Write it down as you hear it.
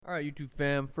All right, YouTube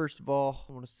fam. First of all,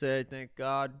 I want to say thank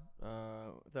God.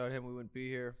 Without him, we wouldn't be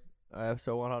here.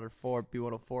 Episode 104,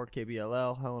 B104,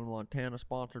 KBLL, Helena, Montana.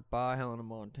 Sponsored by Helena,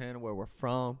 Montana, where we're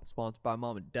from. Sponsored by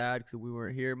Mom and Dad, because if we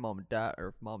weren't here, Mom and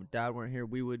Dad weren't here,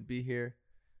 we wouldn't be here.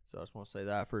 So I just want to say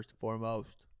that first and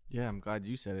foremost. Yeah, I'm glad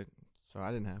you said it, so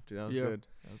I didn't have to. That was good.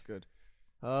 That was good.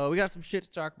 We got some shit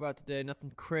to talk about today.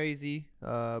 Nothing crazy,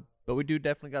 but we do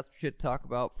definitely got some shit to talk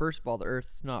about. First of all, the Earth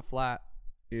is not flat.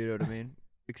 You know what I mean?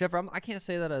 Except for I can't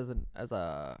say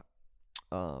that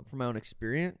from my own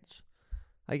experience.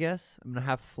 I guess I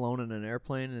have flown in an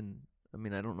airplane,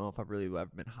 and I don't know if I've really ever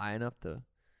been high enough to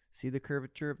see the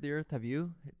curvature of the Earth. Have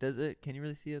you? Does it? Can you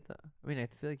really see it? I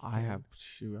feel like I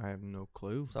have no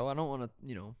clue. So I don't want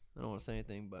to, say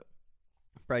anything. But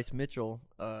Bryce Mitchell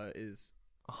is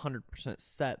 100%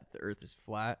 set that the Earth is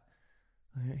flat.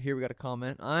 Here we got a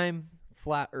comment. I'm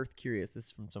flat Earth curious. This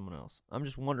is from someone else. I'm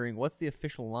just wondering, what's the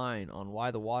official line on why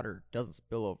the water doesn't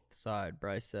spill over the side?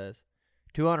 Bryce says,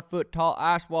 200-foot tall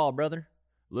ice wall, brother.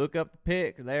 Look up the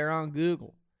pic there on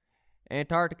Google.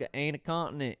 Antarctica ain't a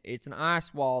continent. It's an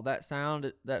ice wall that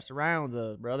surrounds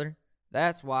us, brother.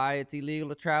 That's why it's illegal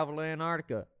to travel to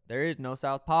Antarctica. There is no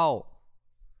South Pole.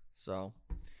 So,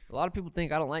 a lot of people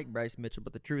think I don't like Bryce Mitchell,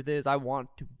 but the truth is I want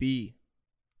to be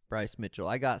Bryce Mitchell.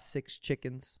 I got 6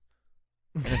 chickens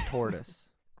and a tortoise.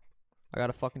 I got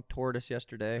a fucking tortoise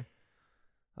yesterday.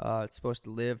 It's supposed to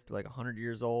live to like 100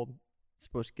 years old. It's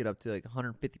supposed to get up to like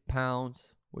 150 pounds,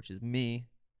 which is me,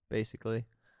 basically.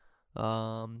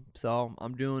 So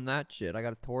I'm doing that shit. I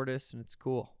got a tortoise, and it's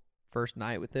cool. First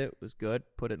night with it was good.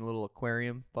 Put it in a little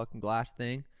aquarium, fucking glass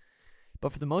thing.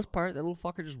 But for the most part, that little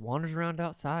fucker just wanders around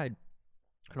outside.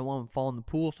 I don't want him to fall in the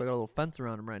pool, so I got a little fence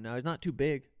around him right now. He's not too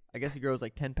big. I guess he grows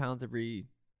like 10 pounds every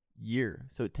year,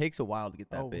 so it takes a while to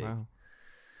get that big.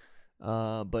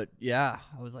 Wow. But yeah,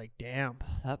 I was like, damn.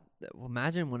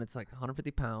 Imagine when it's like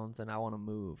 150 pounds and I want to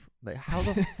move. Like, how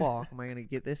the fuck am I gonna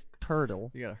get this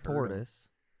tortoise?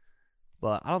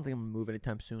 But I don't think I'm gonna move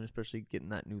anytime soon, especially getting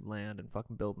that new land and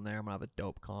fucking building there. I'm gonna have a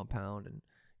dope compound and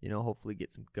hopefully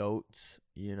get some goats.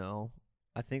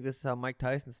 I think this is how Mike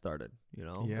Tyson started.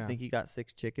 I think he got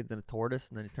 6 chickens and a tortoise,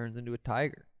 and then he turns into a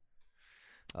tiger.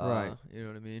 Right. You know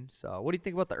what I mean? So, what do you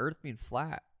think about the Earth being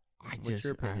flat? What's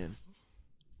your opinion?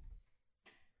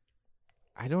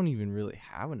 I don't even really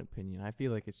have an opinion. I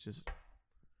feel like it's just...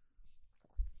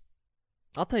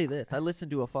 I'll tell you this. I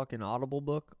listened to a fucking Audible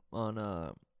book on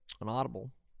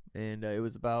Audible, and it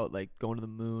was about like going to the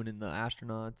moon and the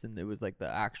astronauts, and it was like the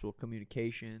actual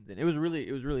communications, and it was really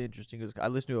interesting. I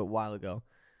listened to it a while ago,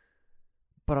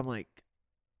 but I'm like,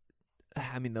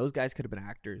 those guys could have been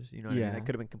actors, you know what I mean? That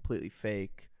could have been completely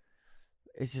fake.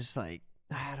 It's just like,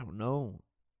 I don't know.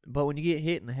 But when you get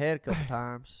hit in the head a couple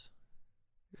times...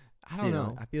 I don't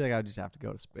know. I feel like I just have to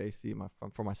go to space, see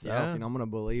for myself. Yeah. I'm going to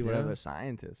believe whatever the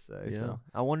scientists say. Yeah. So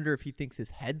I wonder if he thinks his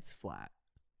head's flat.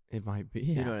 It might be.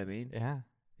 You know what I mean? Yeah.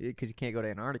 Because you can't go to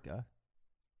Antarctica.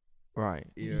 Right.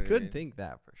 You could think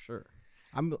that for sure.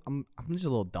 I'm just a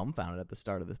little dumbfounded at the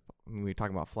start of this. We were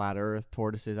talking about flat Earth,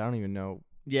 tortoises. I don't even know.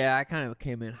 Yeah, I kind of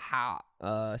came in hot.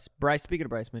 Speaking of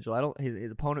Bryce Mitchell,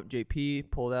 his opponent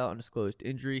JP pulled out undisclosed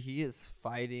injury. He is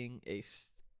fighting a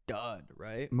stud,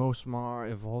 right?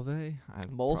 Mosmar Evolve.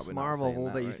 Mosmar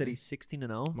Evolve. You said he's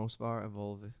 16-0. Mosmar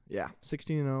Evolve. Yeah,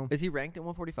 16-0. Is he ranked at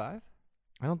 145?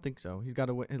 I don't think so. He's got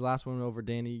a win. His last win over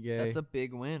Dan Ige. That's a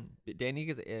big win. Dan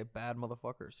Ige is a bad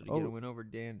motherfucker, so to get a win over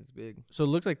Dan is big. So it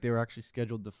looks like they were actually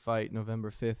scheduled to fight November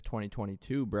 5th,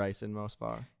 2022, Bryce and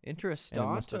Mosfar. Interesting. And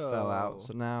must have fell out.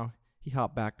 So now he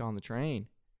hopped back on the train.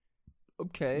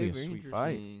 Okay, very interesting.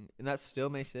 Fight. And that's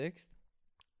still May 6th?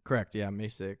 Correct, yeah, May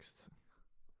 6th.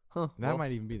 Huh. That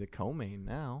might even be the co-main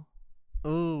now.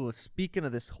 Oh, speaking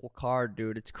of this whole card,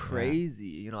 dude, it's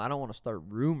crazy. I don't want to start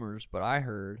rumors, but I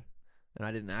heard... And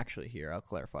I didn't actually hear. I'll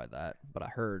clarify that. But I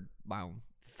heard my own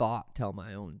thought tell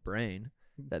my own brain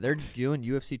that they're doing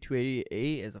UFC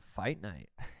 288 as a fight night.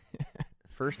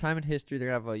 First time in history they're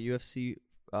going to have a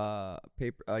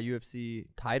UFC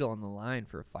title on the line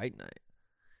for a fight night.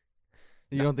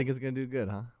 You don't think it's going to do good,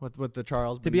 huh? With the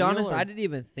Charles To be honest, I didn't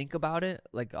even think about it.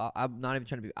 Like, I'm not even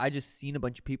trying to be... I just seen a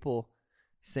bunch of people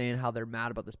saying how they're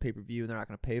mad about this pay-per-view and they're not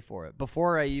going to pay for it.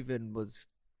 Before I even was...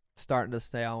 starting to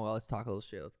say, oh, well, let's talk a little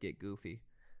shit. Let's get goofy.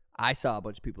 I saw a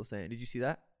bunch of people saying, did you see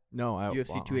that? No.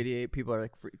 UFC 288, people are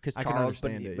like, because Charles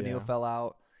Benio fell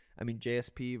out.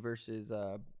 JSP versus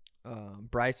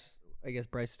Bryce. I guess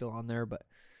Bryce is still on there, but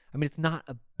it's not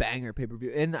a banger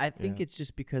pay-per-view. And I think it's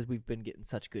just because we've been getting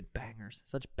such good bangers.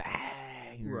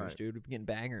 Dude. We've been getting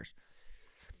bangers.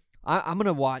 I'm going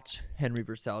to watch Henry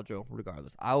versus Aljo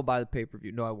regardless. I will buy the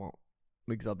pay-per-view. No, I won't.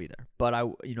 because I'll be there. But I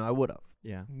would have.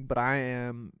 Yeah. But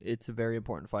it's a very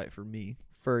important fight for me.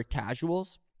 For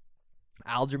casuals,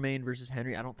 Aljamain versus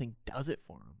Henry, I don't think does it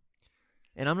for him.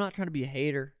 And I'm not trying to be a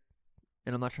hater,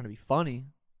 and I'm not trying to be funny.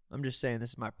 I'm just saying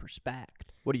this is my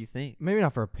perspective. What do you think? Maybe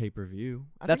not for a pay-per-view.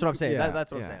 That's what I'm saying.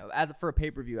 That's what I'm saying. For a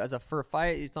pay-per-view, for a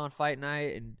fight, it's on fight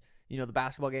night, and the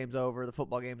basketball game's over, the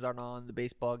football games aren't on, the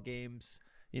baseball game's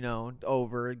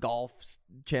over, golf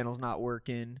channel's not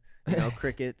working,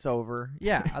 cricket's over.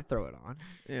 Yeah, I'd throw it on.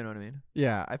 You know what I mean?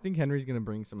 Yeah, I think Henry's gonna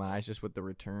bring some eyes just with the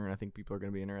return. I think people are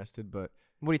gonna be interested. But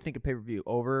what do you think of pay-per-view?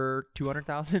 Over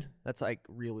 200,000? That's like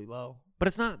really low, but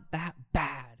it's not that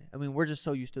bad. I mean, we're just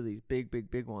so used to these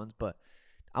big ones, but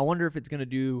I wonder if it's gonna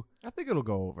do. I think it'll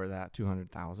go over that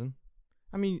 200,000.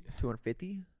 I mean,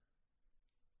 250.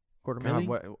 Quarter million.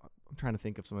 I'm trying to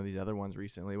think of some of these other ones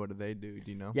recently. What did they do?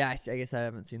 Do you know? Yeah, I guess I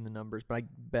haven't seen the numbers, but I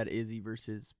bet Izzy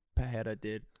versus Pajeda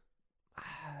did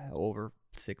over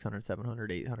 600,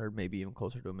 700, 800, maybe even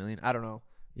closer to $1 million. I don't know.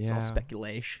 Yeah. It's all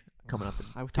speculation coming up.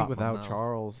 I would think without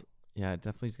Charles, yeah,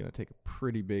 definitely is going to take a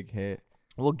pretty big hit.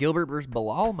 Well, Gilbert versus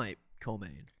Bilal might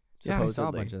co-main. Yeah, I saw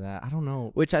a bunch of that. I don't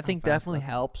know. Which I think definitely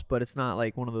helps, but it's not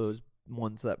like one of those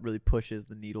ones that really pushes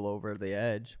the needle over the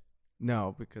edge.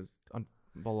 No, because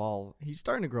Bilal, he's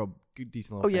starting to grow a good,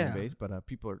 decent little fan base, but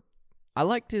people are. I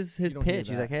liked his pitch.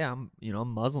 He's like, hey, I'm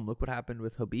Muslim. Look what happened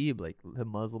with Habib. Like the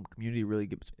Muslim community really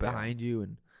gets behind you.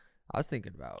 And I was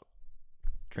thinking about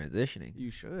transitioning.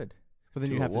 You should, but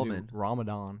then you have to do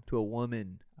Ramadan to a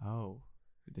woman. Oh,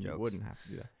 then you wouldn't have to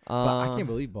do that. But I can't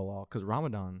believe Bilal because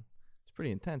Ramadan is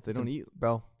pretty intense. They don't eat,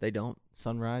 bro. They don't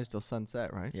sunrise till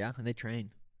sunset, right? Yeah, and they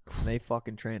train. They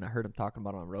fucking train. I heard him talking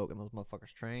about it on Rogan. Those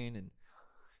motherfuckers train and.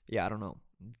 Yeah, I don't know.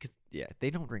 Because, they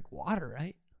don't drink water,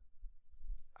 right?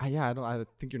 I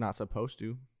think you're not supposed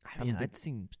to. I mean, that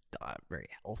seems very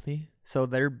healthy. So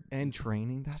they're... And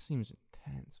training, that seems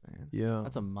intense, man. Yeah.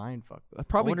 That's a mind fuck. That's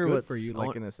probably good for you,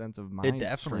 like, in a sense of mind It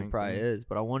definitely probably is,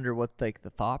 but I wonder what, like,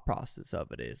 the thought process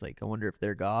of it is. Like, I wonder if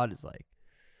their God is like,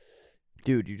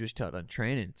 dude, you just got done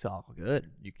training. It's all good.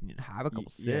 You can have a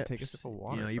couple sips. Yeah, take a sip of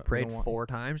water. You prayed 4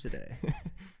 times a day.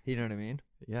 You know what I mean?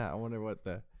 Yeah, I wonder why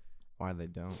they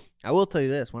don't. I will tell you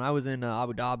this. When I was in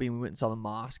Abu Dhabi and we went and saw the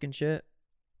mosque and shit.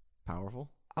 Powerful?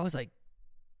 I was like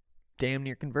damn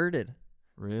near converted.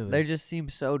 Really? They just seem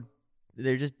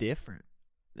they're just different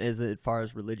as far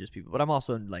as religious people. But I'm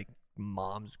also like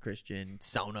mom's Christian,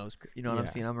 Sonos, you know what I'm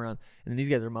seeing? I'm around. And these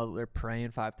guys are Muslim. They're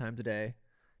praying 5 times a day.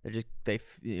 They just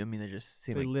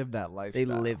seem like. They live that lifestyle. They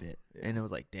live it. Yeah. And it was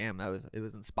like, damn, it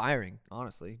was inspiring,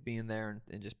 honestly. Being there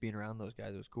and just being around those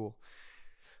guys, it was cool.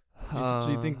 So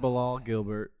you think Bilal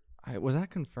Gilbert? Was that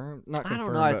confirmed? Not confirmed. I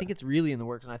don't know. I think it's really in the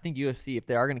works, and I think UFC, if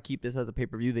they are going to keep this as a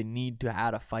pay-per-view, they need to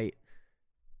add a fight.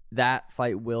 That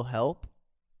fight will help,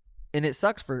 and it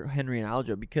sucks for Henry and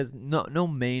Aljo because no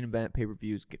main event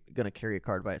pay-per-view is going to carry a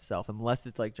card by itself unless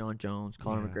it's like John Jones,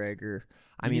 Conor McGregor.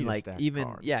 I mean, like even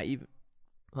card.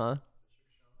 Huh?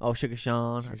 Oh, Sugar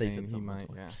Sean. I think he might.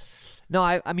 Yeah. No,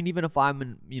 I mean even if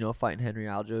I'm fighting Henry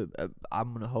Aljo,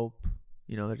 I'm gonna hope.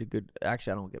 There's a good.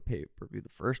 Actually, I don't get pay-per-view the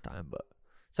first time, but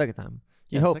second time,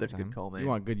 you hope there's a good co-main. You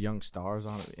want good young stars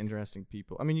on it, interesting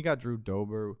people. I mean, you got Drew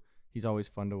Dober. He's always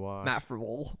fun to watch. Matt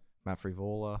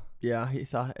Frivola. Yeah, I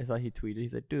saw he tweeted. He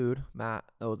said, "Dude, Matt,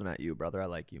 that wasn't at you, brother. I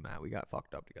like you, Matt. We got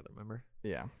fucked up together. Remember?"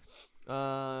 Yeah.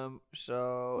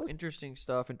 So interesting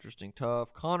stuff. Interesting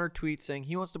tough. Connor tweets saying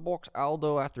he wants to box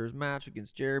Aldo after his match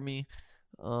against Jeremy.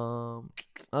 That was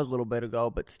a little bit ago,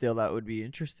 but still, that would be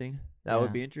interesting. That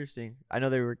would be interesting. I know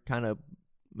they were kind of,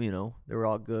 they were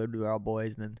all good. We were all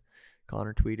boys. And then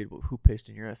Connor tweeted, "Who pissed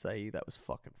in your SIE?" That was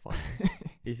fucking funny.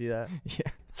 You see that? Yeah.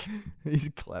 He's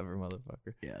a clever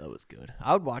motherfucker. Yeah, that was good.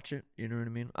 I would watch it. You know what I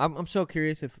mean? I'm so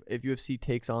curious if UFC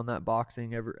takes on that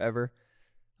boxing ever.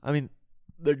 I mean,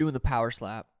 they're doing the power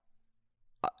slap,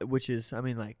 which is, I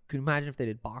mean, like, could you imagine if they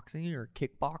did boxing or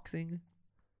kickboxing?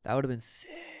 That would have been sick.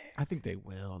 I think they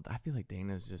will. I feel like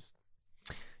Dana's just.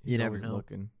 You never know.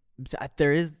 Looking.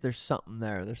 There's something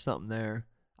there. There's something there.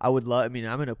 I would love. I mean,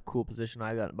 I'm in a cool position.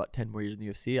 I got about 10 more years in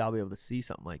the UFC. I'll be able to see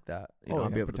something like that. I'll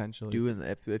be able to do it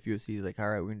if UFC is like, all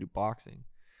right, we're gonna do boxing.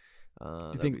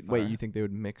 Do you think? You think they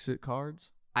would mix it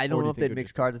cards? I don't know if they'd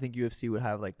mix cards. I think UFC would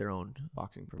have like their own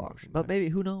boxing promotion. But maybe,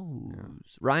 who knows? Yeah.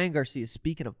 Ryan Garcia.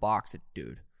 Speaking of boxing,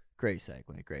 dude, great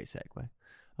segue.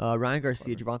 Ryan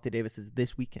Garcia, Gervonta Davis is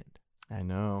this weekend. I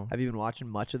know. Have you been watching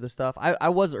much of this stuff? I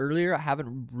was earlier. I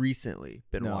haven't recently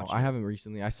been watching. No, I haven't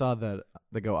recently. I saw that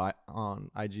they go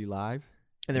on IG Live.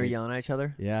 And they were yelling at each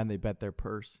other? Yeah, and they bet their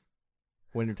purse.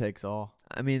 Winner takes all.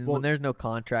 I mean, when there's no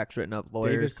contracts written up,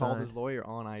 lawyers Davis called his lawyer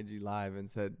on IG Live and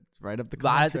said, write up the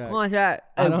contract. Write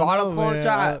up the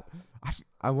contract.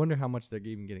 I wonder how much they're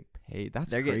even getting paid. They're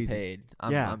crazy. getting paid.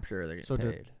 I'm sure they're getting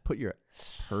paid. To put your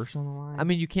purse on the line. I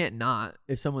mean, you can't not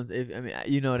if someone. I mean,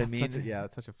 you know what I mean.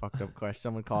 That's such a fucked up question.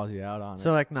 Someone calls you out on it.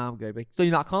 So like, no, I'm good. Like, so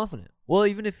you're not confident. Well,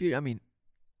 even if you, I mean,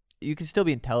 you can still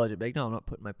be intelligent. Like, no, I'm not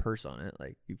putting my purse on it.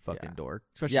 Like, you fucking dork.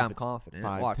 Especially I'm confident.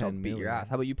 Watch, I'll beat your ass.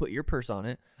 How about you put your purse on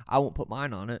it? I won't put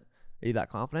mine on it. Are you that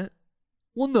confident?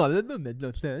 Well, no, that doesn't make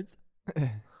no sense.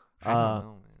 I don't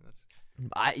know,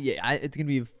 man. It's gonna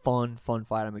be a fun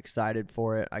fight. I'm excited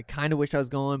for it. I kind of wish I was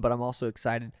going, but I'm also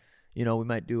excited. You know, we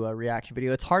might do a reaction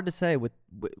video. It's hard to say with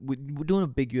we're doing a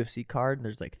big UFC card. And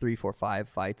there's like 3, 4, 5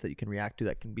 fights that you can react to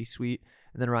that can be sweet.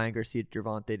 And then Ryan Garcia,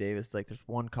 Gervonta Davis. Like there's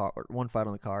one fight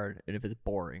on the card, and if it's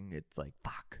boring, it's like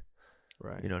fuck.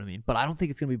 Right. You know what I mean? But I don't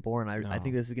think it's gonna be boring. I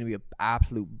think this is gonna be an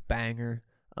absolute banger.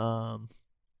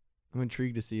 I'm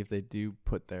intrigued to see if they do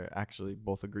actually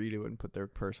both agree to it and put their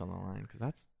purse on the line, because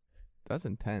that's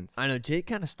intense. I know Jake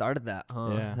kind of started that,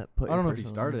 huh? Yeah. I don't know if he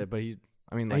started it, but he's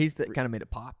kind of made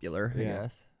it popular, I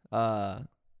guess.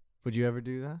 Would you ever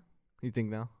do that? You think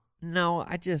no? No,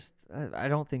 I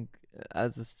don't think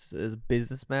as a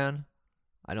businessman,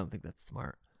 I don't think that's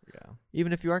smart. Yeah.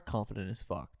 Even if you are confident as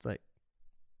fuck, it's like,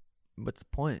 what's the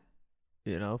point?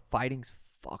 You know, fighting's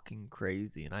fucking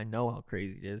crazy, and I know how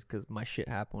crazy it is because my shit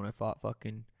happened when I fought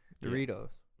fucking Doritos.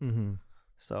 Mm-hmm.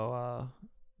 So,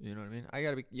 you know what I mean? You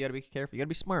gotta be careful. You gotta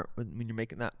be smart when you're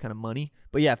making that kind of money.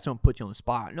 But yeah, if someone puts you on the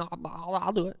spot, no,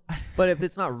 I'll do it. But if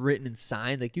it's not written and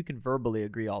signed, like you can verbally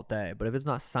agree all day. But if it's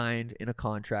not signed in a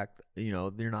contract, you know,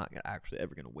 they're not actually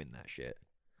ever gonna win that shit.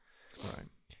 Right.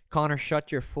 Connor,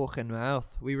 shut your fucking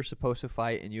mouth. We were supposed to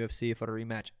fight in UFC for a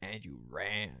rematch, and you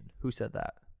ran. Who said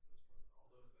that?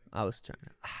 I was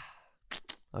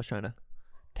trying to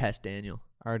test Daniel.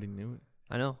 I already knew it.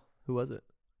 I know. Who was it?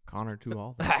 Connor to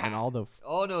Aldo. And Aldo.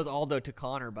 Oh, no, it was Aldo to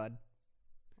Connor, bud.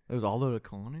 It was Aldo to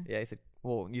Connor? Yeah, he said,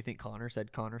 well, you think Connor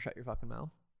said, Connor, shut your fucking mouth?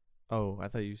 Oh, I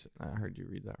heard you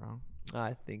read that wrong.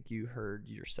 I think you heard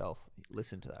yourself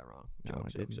listen to that wrong.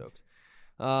 Jokes.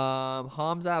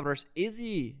 Hamza versus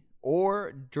Izzy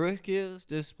or Dricus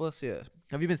Dysplasia.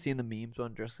 Have you been seeing the memes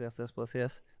on Dricus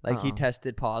Dysplasia? Like he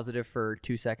tested positive for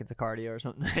 2 seconds of cardio or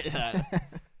something like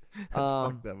that. That's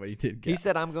fucked up, but he did. He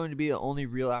said, I'm going to be the only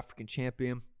real African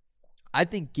champion. I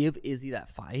think give Izzy that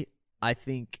fight. I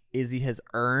think Izzy has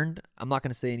earned, I'm not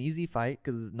going to say an easy fight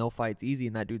because no fight's easy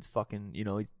and that dude's fucking, you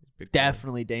know, he's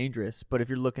definitely dangerous. But if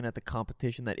you're looking at the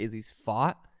competition that Izzy's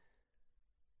fought,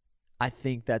 I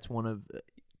think that's one of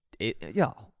it.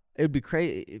 Yeah, it would be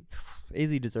crazy.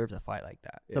 Izzy deserves a fight like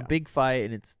that. It's a big fight,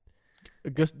 and it's a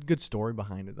good story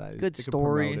behind it. That good they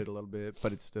story. Could promote it a little bit,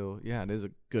 but it's still, it is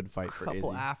a good fight for Izzy.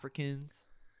 Couple Africans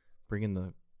bringing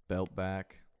the belt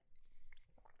back.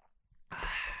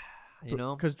 You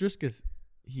know, because Driscus,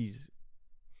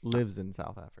 lives in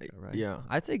South Africa, right? Yeah,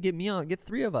 I'd say get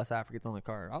 3 of us Africans on the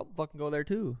card. I'll fucking go there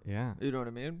too. Yeah, you know what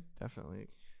I mean. Definitely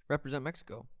represent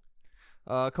Mexico.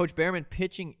 Coach Behrman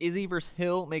pitching Izzy versus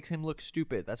Hill makes him look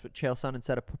stupid. That's what Chael Sonnen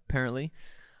said apparently.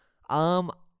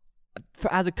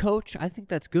 As a coach, I think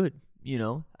that's good. You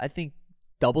know, I think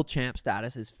double champ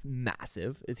status is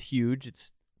massive. It's huge.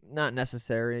 It's not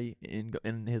necessary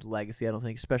in his legacy, I don't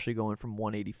think, especially going from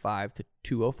 185 to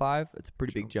 205. It's a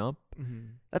pretty big jump. Mm-hmm.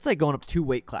 That's like going up 2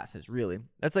 weight classes, really.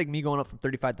 That's like me going up from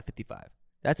 35 to 55.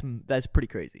 That's pretty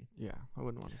crazy. Yeah, I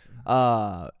wouldn't want to see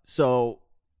that. So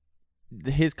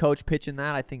his coach pitching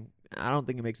that, I don't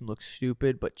think it makes him look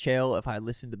stupid, but Chael, if I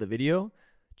listened to the video,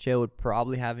 Chael would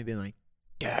probably have me being like,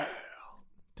 damn,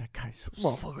 that guy's so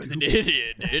motherfucker's an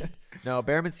idiot, dude. No,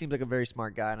 Behrman seems like a very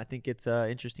smart guy, and I think it's an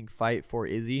interesting fight for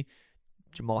Izzy.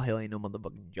 Jamal Hill ain't no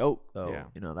motherfucking joke, though. Yeah.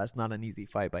 You know, that's not an easy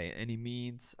fight by any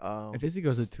means. If Izzy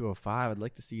goes to 205, I'd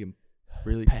like to see him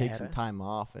really take some time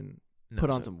off and put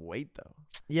on some weight, though.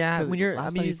 Yeah, when you're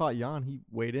last time he fought Jan, he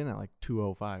weighed in at like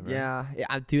 205, right? Yeah,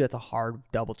 dude, that's a hard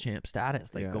double champ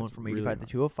status. Like going from 85 to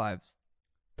 205 is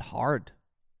hard.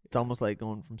 It's almost like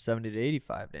going from 70 to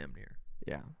 85, damn near.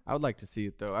 Yeah, I would like to see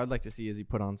it though. I'd like to see Izzy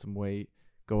put on some weight,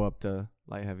 go up to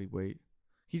light heavyweight.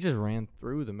 He just ran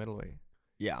through the middleweight.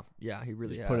 Yeah, he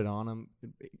really has. Put it on him.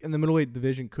 And the middleweight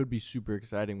division could be super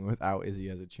exciting without Izzy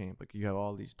as a champ. Like you have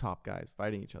all these top guys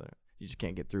fighting each other. You just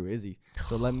can't get through Izzy.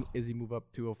 So let Izzy move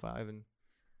up 205 and.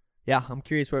 Yeah, I'm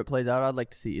curious where it plays out. I'd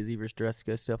like to see Izzy versus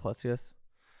Dricus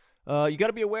Dysplasia. You got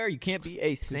to be aware you can't be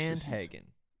a Sandhagen.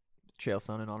 Chael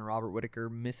Sonnen on Robert Whittaker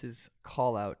misses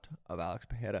call out of Alex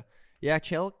Pereira. Yeah,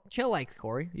 Chael likes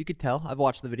Corey. You could tell. I've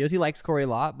watched the videos. He likes Corey a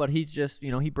lot, but he's just,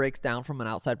 he breaks down from an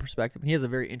outside perspective. And he has a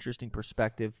very interesting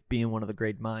perspective being one of the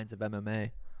great minds of MMA.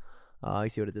 You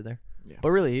see what I did there? Yeah. But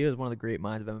really, he is one of the great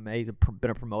minds of MMA. He's been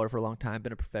a promoter for a long time,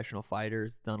 been a professional fighter,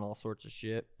 he's done all sorts of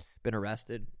shit. been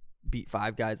arrested, beat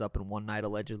 5 guys up in one night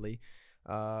allegedly,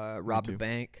 robbed a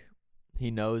bank.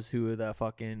 He knows who the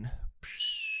fucking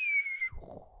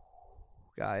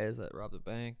guy is that robbed the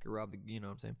bank or robbed the, you know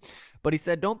what I'm saying. But he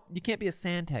said, you can't be a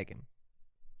Sandhagen.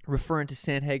 Referring to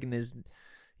Sandhagen as,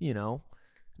 you know,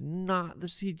 not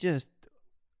this.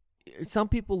 Some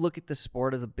people look at the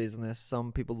sport as a business.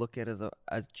 Some people look at it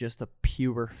as just a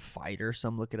pure fighter.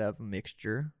 Some look at it as a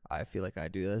mixture. I feel like I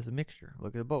do that as a mixture.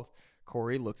 Look at it both.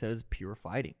 Corey looks at it as pure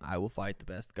fighting. I will fight the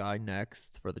best guy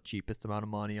next for the cheapest amount of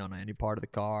money on any part of the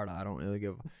card. I don't really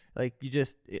give, like,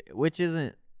 which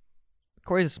isn't.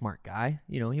 Corey's a smart guy.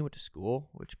 You know, he went to school,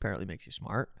 which apparently makes you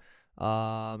smart. He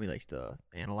likes to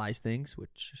analyze things,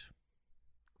 which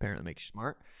apparently makes you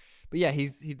smart. But yeah,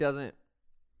 he doesn't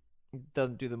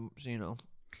do the, you know,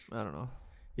 I don't know.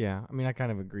 Yeah, I mean, I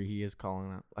kind of agree. He is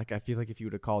calling out. Like, I feel like if he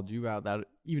would have called you out, that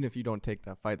even if you don't take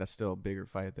that fight, that's still a bigger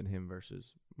fight than him versus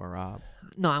Merab.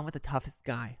 No, I want the toughest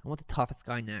guy. I want the toughest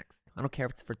guy next. I don't care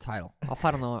if it's for title. I'll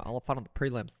fight on the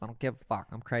prelims. I don't give a fuck.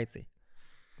 I'm crazy.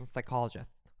 I'm a psychologist.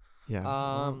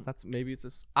 Yeah. That's maybe it's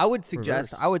just. I would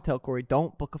suggest. reverse. I would tell Corey,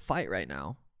 don't book a fight right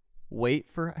now. Wait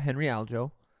for Henry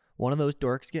Aljo. One of those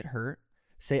dorks get hurt.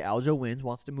 Say Aljo wins,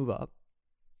 wants to move up.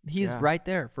 He's right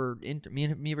there for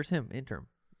me versus him interim,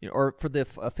 you know, or for the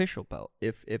official belt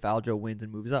if Aljo wins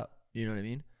and moves up. You know what I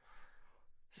mean?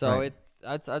 So Right.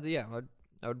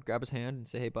 I would grab his hand and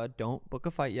say, hey bud, don't book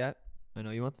a fight yet. I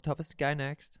know you want the toughest guy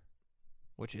next,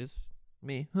 which is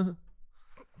me. I don't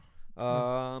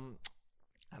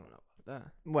know about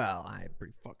that. Well, I'm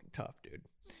pretty fucking tough, dude.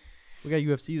 We got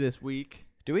UFC this week.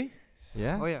 Do we?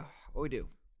 Yeah. Oh yeah, what we do?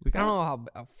 We I don't got. know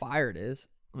how fire it is.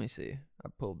 Let me see. I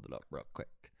pulled it up real quick.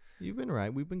 You've been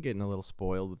right. We've been getting a little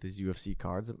spoiled with these UFC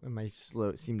cards. It might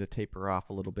seem to taper off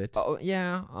a little bit. Oh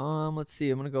yeah. Let's see.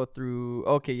 I'm gonna go through.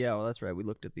 Okay, yeah. Well, that's right. We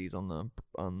looked at these on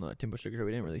the Timbo Sugar Show.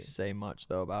 We didn't really say much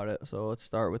though about it. So let's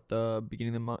start with the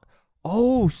beginning of the month.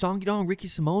 Oh, Song Yadong, Ricky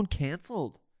Simone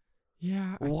canceled.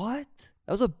 Yeah. What?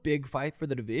 That was a big fight for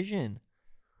the division.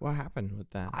 What happened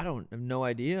with that? I have no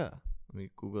idea. Let me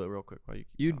Google it real quick while you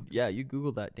keep talking. You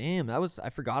Googled that. Damn, I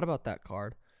forgot about that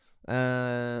card.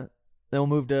 Then we'll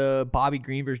move to Bobby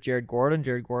Green versus Jared Gordon.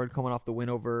 Jared Gordon coming off the win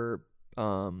over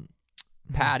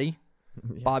Patty.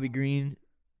 Yeah. Bobby Green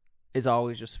is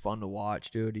always just fun to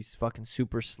watch, dude. He's fucking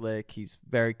super slick. He's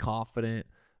very confident.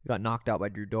 He got knocked out by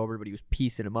Drew Dober, but he was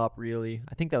piecing him up, really.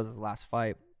 I think that was his last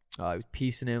fight. He was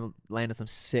piecing him, landing some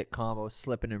sick combos,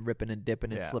 slipping and ripping and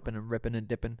dipping and slipping and ripping and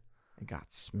dipping. It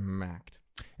got smacked.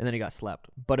 And then he got slept.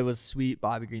 But it was sweet.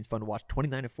 Bobby Green's fun to watch.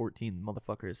 29-14. The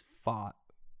motherfucker has fought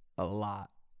a lot.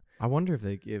 I wonder if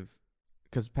they give,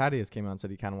 because Patty has came out and said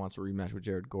he kind of wants a rematch with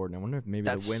Jared Gordon. I wonder if maybe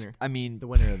the winner. I mean, the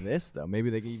winner of this though, maybe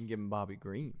they can even give him Bobby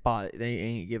Green. But they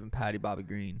ain't giving Patty Bobby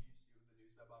Green.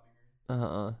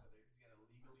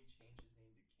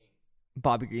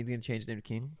 Bobby Green's gonna change his name to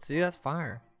King. See, that's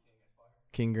fire.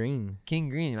 King Green. King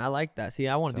Green. I like that. See,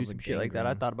 I want to do Sounds some like shit like that. I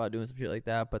gangrene. thought about doing some shit like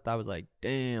that, but I was like,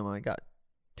 damn, I got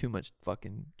too much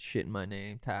fucking shit in my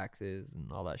name, taxes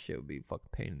and all that shit would be a fucking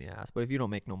pain in the ass. But if you don't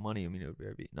make no money, I mean, it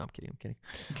would be. No, I'm kidding.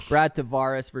 Brad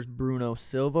Tavares versus Bruno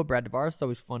Silva. Brad Tavares is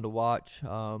always fun to watch.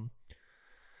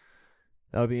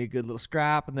 That'll be a good little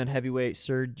scrap. And then heavyweight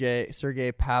Sergey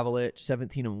Pavlich,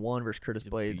 17-1 versus Curtis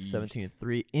Blades,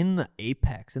 17-3 in the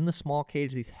apex, in the small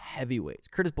cage. These heavyweights.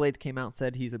 Curtis Blades came out and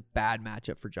said he's a bad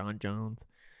matchup for John Jones.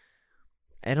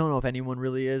 I don't know if anyone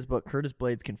really is, but Curtis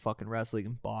Blades can fucking wrestle. He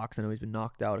can box. I know he's been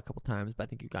knocked out a couple times, but I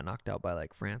think he got knocked out by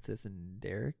like Francis and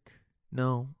Derek.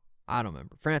 No, I don't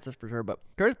remember. Francis for sure, but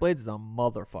Curtis Blades is a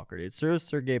motherfucker, dude.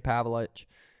 Sergey Pavlich.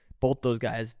 Both those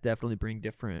guys definitely bring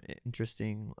different,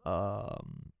 interesting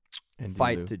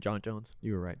fights to John Jones.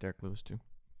 You were right, Derek Lewis too.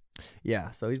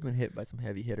 Yeah, so he's been hit by some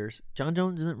heavy hitters. John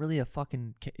Jones isn't really a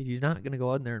fucking. He's not gonna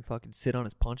go out there and fucking sit on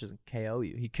his punches and KO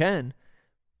you. He can,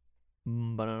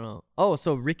 but I don't know. Oh,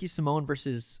 so Ricky Simone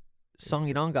versus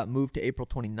Song Yadong got moved to April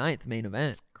 29th, main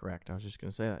event. Correct. I was just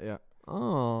gonna say that. Yeah.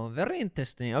 Oh, very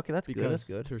interesting. Okay, that's good. That's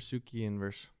good. Tersukian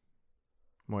versus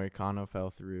Moicano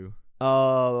fell through.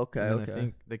 Oh, okay, And then okay. I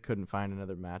think they couldn't find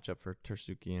another matchup for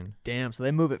Tersukian. Damn, so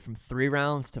they move it from 3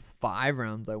 rounds to 5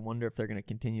 rounds. I wonder if they're going to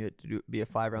continue it to be a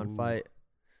 5-round fight.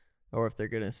 Or if they're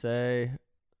going to say,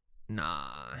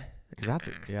 nah. Because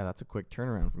that's a quick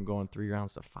turnaround from going 3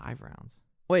 rounds to 5 rounds.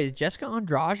 Wait, is Jessica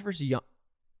Andrade versus Young?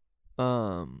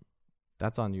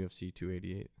 That's on UFC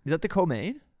 288. Is that the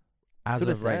co-main? As what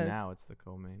of it right says. now, it's the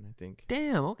co-main, I think.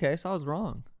 Damn, okay, so I was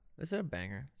wrong. I said a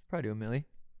banger. Probably do a milli.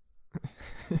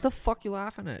 What the fuck you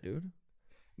laughing at, dude?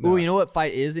 No. Ooh, you know what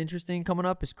fight is interesting coming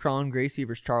up? Is Kron Gracie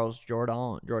versus Charles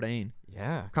Jourdain.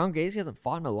 Yeah. Kron Gracie hasn't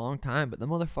fought in a long time, but the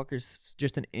motherfucker's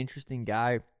just an interesting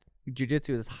guy.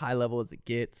 jiu-jitsu is as high level as it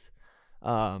gets.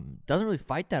 Doesn't really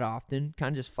fight that often.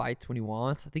 Kind of just fights when he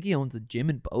wants. I think he owns a gym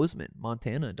in Bozeman,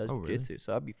 Montana, and does jiu-jitsu. Really?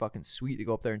 So that'd be fucking sweet to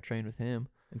go up there and train with him.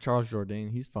 And Charles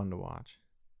Jourdain, he's fun to watch.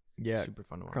 Yeah, super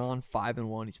fun to watch. Kron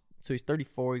 5-1. He's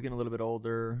 34. He's getting a little bit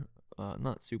older.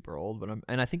 Not super old, but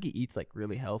I think he eats like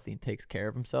really healthy and takes care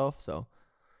of himself. So,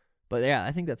 but yeah,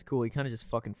 I think that's cool. He kind of just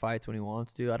fucking fights when he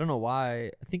wants to. I don't know why.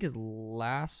 I think his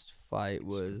last fight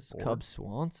was Cub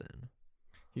Swanson.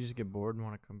 You just get bored and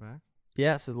want to come back?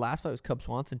 Yeah, so his last fight was Cub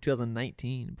Swanson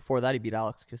 2019. Before that, he beat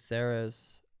Alex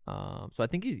Caceres. So I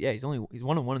think he's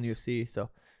 1-1 in the UFC. So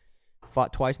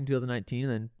fought twice in 2019,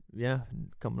 and then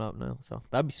coming up now. So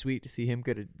that'd be sweet to see him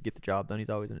get the job done. He's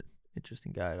always an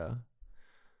interesting guy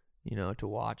to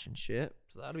watch and shit.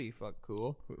 So that'd be fucking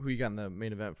cool. Who you got in the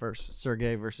main event first?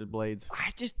 Sergey versus Blades.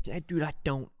 I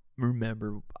don't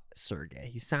remember Sergey.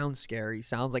 He sounds scary. He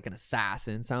sounds like an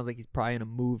assassin. Sounds like he's probably in a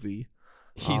movie.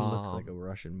 He looks like a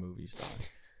Russian movie star.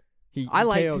 He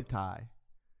KO'd Ty.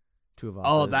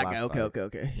 Oh, that guy.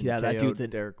 Okay. Yeah, that dude's a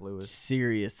Derek Lewis.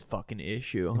 Serious fucking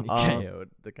issue. And he KO'd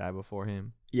the guy before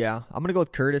him. Yeah, I'm gonna go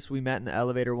with Curtis. We met in the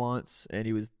elevator once, and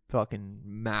he was fucking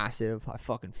massive. I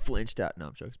fucking flinched at. No,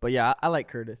 I'm joking. But yeah, I like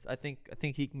Curtis. I think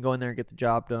he can go in there and get the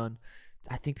job done.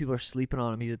 I think people are sleeping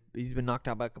on him. He's been knocked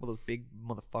out by a couple of those big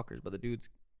motherfuckers, but the dude's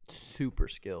super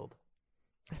skilled.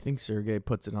 I think Sergey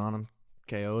puts it on him,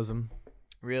 KOs him.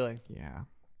 Really? Yeah.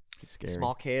 He's scary.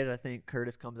 Small kid, I think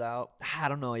Curtis comes out. I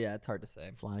don't know. Yeah, it's hard to say.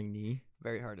 Flying knee.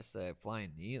 Very hard to say.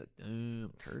 Flying knee. Like,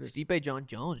 damn. Curtis. Stipe John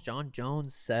Jones. John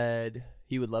Jones said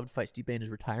he would love to fight Stipe in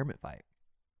his retirement fight.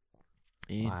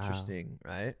 Interesting,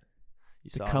 right?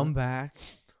 To come back,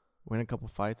 win a couple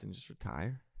fights, and just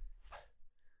retire.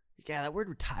 Yeah, that word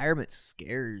retirement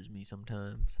scares me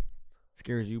sometimes.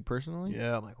 Scares you personally?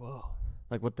 Yeah, I'm like, whoa.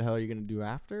 Like, what the hell are you going to do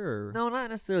after? Or? No, not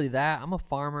necessarily that. I'm a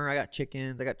farmer. I got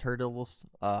chickens. I got turtles.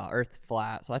 Earth's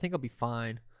flat. So I think I'll be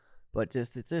fine. But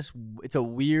it's a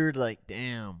weird, like,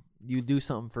 damn, you do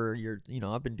something for your,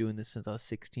 I've been doing this since I was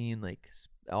 16. Like,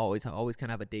 I always kind of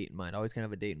have a date in mind. And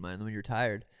then when you're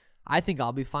tired, I think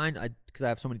I'll be fine. Because I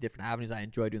have so many different avenues. I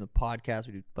enjoy doing the podcast.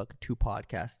 We do fucking 2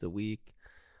 podcasts a week.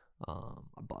 I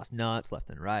bust nuts left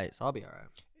and right. So I'll be all right.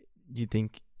 Do you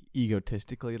think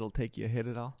egotistically it'll take you a hit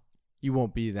at all? You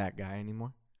won't be that guy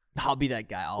anymore. I'll be that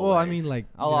guy always. Well, I mean, like,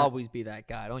 I'll always be that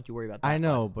guy. Don't you worry about that. I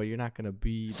know, but you're not gonna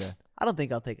be the. I don't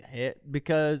think I'll take a hit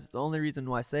because the only reason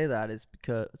why I say that is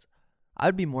because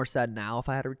I'd be more sad now if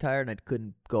I had to retire and I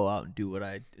couldn't go out and do what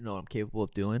I'm capable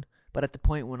of doing. But at the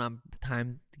point when I'm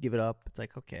time to give it up, it's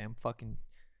like, okay, I'm fucking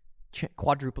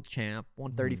quadruple champ,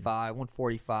 135,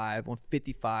 145,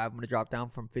 155. I'm gonna drop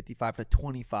down from 55 to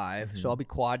 25, so I'll be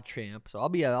quad champ. So I'll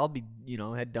be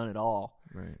had done it all.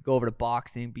 Right. Go over to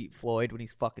boxing, beat Floyd when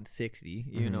he's fucking 60.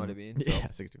 You know what I mean? So,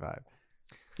 yeah, 65.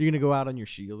 You're gonna go out on your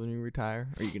shield when you retire?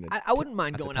 Or are you gonna? I wouldn't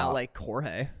mind going out like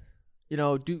Jorge.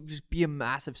 Just be a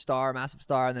massive star,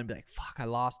 and then be like, fuck, I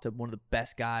lost to one of the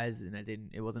best guys, and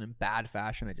it wasn't in bad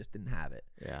fashion. I just didn't have it.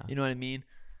 Yeah. You know what I mean?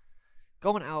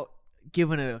 Going out,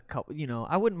 giving it a couple.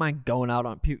 I wouldn't mind going out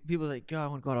on people. Like, I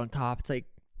want to go out on top. It's like,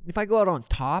 if I go out on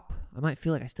top, I might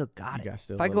feel like I still got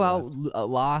it. If I go out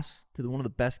lost to one of the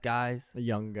best guys, a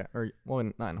young guy, or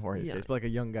not in Jorge's case, but like a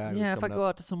young guy. Yeah, if I go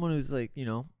out to someone who's like,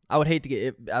 I would hate to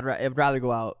get. I'd rather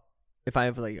go out if I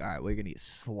have like, all right, we're gonna get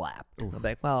slapped. I'll be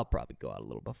like, well, I'll probably go out a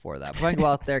little before that. But if I can go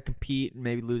out there, compete, and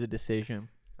maybe lose a decision,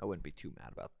 I wouldn't be too mad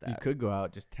about that. You could go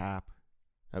out, just tap.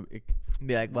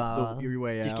 Be like, well, your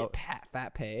way just out. get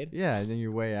fat paid. Yeah, and then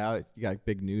your way out, you got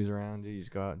big news around you. You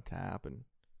just go out and tap. And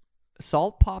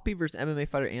Salt Poppy versus MMA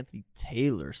fighter Anthony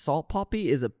Taylor. Salt Poppy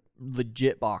is a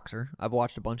legit boxer. I've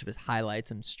watched a bunch of his highlights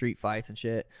and street fights and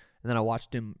shit. And then I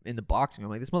watched him in the boxing. I'm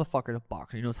like, this motherfucker's a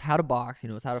boxer. He knows how to box. He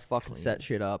knows how to fucking set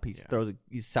shit up.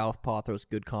 He's southpaw, throws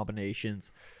good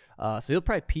combinations. So he'll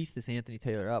probably piece this Anthony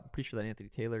Taylor up. I'm pretty sure that Anthony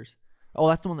Taylor's. Oh,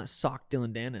 that's the one that socked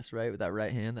Dylan Dennis, right? With that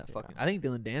right hand. I think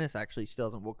Dylan Dennis actually still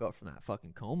hasn't woke up from that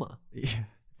fucking coma. Yeah.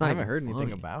 I haven't heard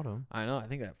anything about him. I know. I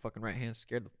think that fucking right hand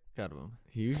scared the fuck out of him.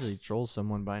 He usually trolls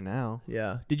someone by now.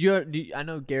 Yeah. Did you I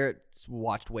know Garrett's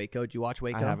watched Waco. Did you watch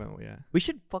Waco? I haven't, yeah. We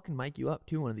should fucking mic you up,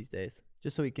 too, one of these days.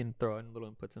 Just so we can throw in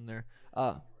little inputs in there.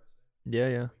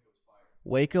 Yeah.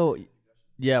 Waco.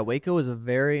 Yeah, Waco is a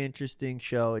very interesting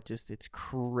show. It's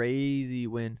crazy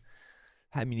when...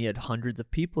 he had hundreds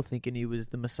of people thinking he was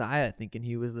the Messiah, thinking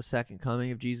he was the second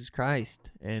coming of Jesus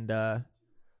Christ. And, I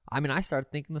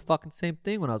started thinking the fucking same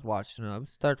thing when I was watching it. I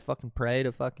started fucking pray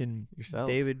to fucking yourself.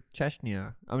 David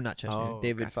Chechnya. Oh, not Chechnya.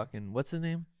 David gosh. Fucking, what's his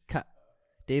name?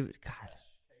 David Cash,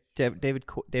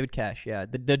 yeah.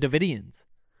 The Davidians.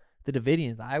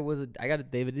 I got a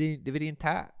Davidian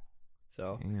tat.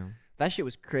 So, That shit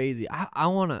was crazy.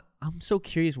 I'm so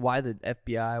curious why the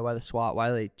FBI, why the SWAT,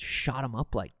 why they shot him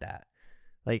up like that.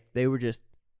 Like, they were just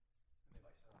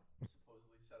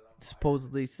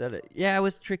supposedly set it. Yeah, it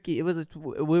was tricky. It was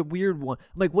a weird one.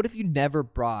 I'm like, what if you never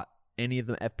brought any of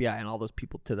the FBI and all those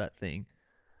people to that thing?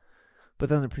 But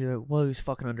then they're pretty like, well, he was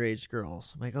fucking underage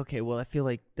girls. I'm like, okay, well, I feel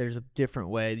like there's a different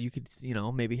way. You could,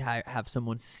 maybe have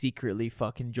someone secretly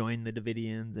fucking join the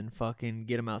Davidians and fucking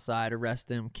get him outside, arrest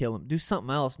him, kill him, do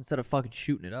something else instead of fucking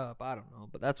shooting it up. I don't know.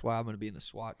 But that's why I'm going to be in the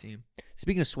SWAT team.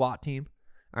 Speaking of SWAT team,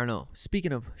 I don't know.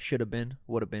 Speaking of should have been,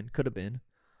 would have been, could have been,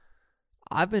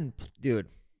 dude,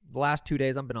 the last 2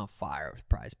 days I've been on fire with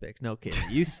Prize Picks. No kidding.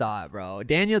 You saw it, bro.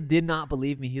 Daniel did not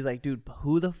believe me. He's like, dude,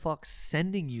 who the fuck's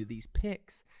sending you these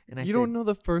picks? And I said, don't know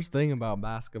the first thing about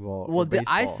basketball. Well, or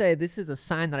I say this is a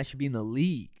sign that I should be in the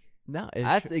league. No,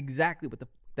 that's exactly what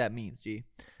that means, G.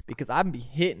 Because I'm be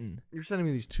hitting. You're sending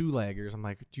me these 2-leggers. I'm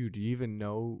like, dude, do you even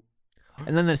know?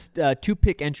 And then this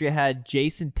 2-pick entry, I had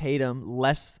Jason Tatum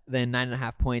less than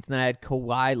 9.5 points. And then I had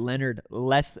Kawhi Leonard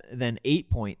less than 8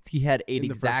 points. He had 8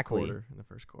 exactly. In the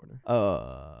first quarter.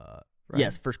 Right?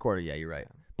 Yes, first quarter. Yeah, you're right.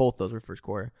 Both those were first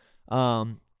quarter.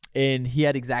 And he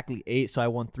had exactly 8, so I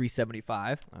won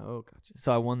 375. Oh, gotcha.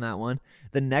 So I won that one.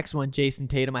 The next one, Jason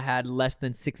Tatum, I had less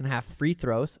than 6.5 free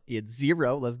throws. He had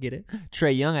 0. Let's get it.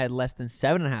 Trae Young, I had less than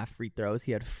 7.5 free throws.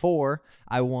 He had 4.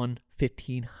 I won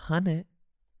 1,500.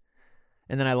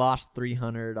 And then I lost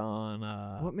 300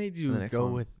 on. What made you go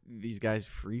with these guys'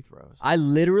 free throws? I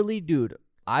literally, dude,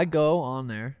 I go on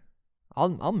there.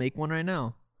 I'll make one right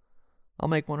now. I'll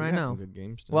make one right now. Some good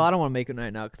games well, I don't want to make it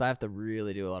right now because I have to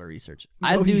really do a lot of research.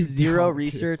 I do 0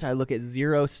 research. I look at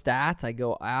 0 stats. I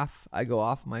go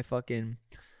off my fucking.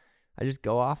 I just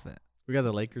go off it. We got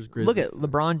the Lakers. Grizzlies. Look at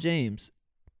LeBron James,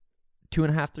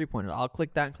 2.5 3-pointers. I'll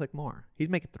click that and click more. He's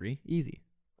making 3 easy.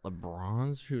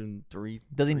 LeBron's shooting 3.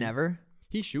 Does he never?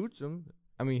 He shoots them.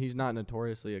 I mean, he's not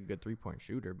notoriously a good 3-point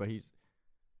shooter, but he's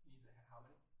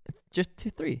just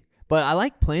 2-3. But I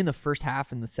like playing the first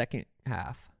half and the second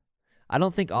half. I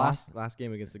don't think last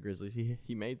game against the Grizzlies,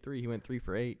 he made 3. He went 3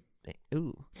 for 8.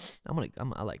 Ooh,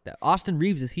 I like that. Austin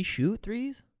Reeves, does he shoot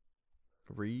threes?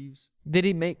 Reeves? Did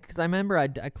he make? Because I remember I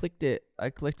clicked it.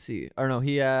 See. Or no,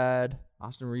 he had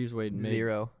Austin Reeves made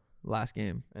 0 last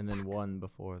game, and then 1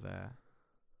 before that.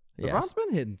 Yes. LeBron's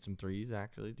been hitting some threes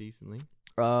actually decently.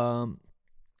 But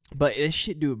this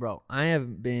shit, dude, bro. I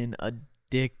have been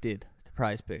addicted to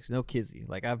Prize Picks. No kizzy.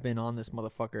 Like, I've been on this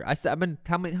motherfucker. I've been.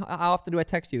 Tell me, how often do I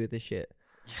text you with this shit?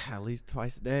 Yeah, at least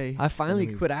twice a day. I finally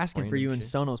quit asking for you and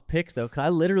Sono's picks though, because I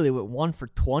literally went 1 for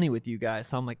 20 with you guys.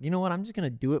 So I'm like, you know what? I'm just gonna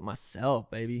do it myself,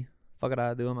 baby. Fuck it,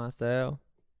 I do it myself.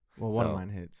 Well, one of mine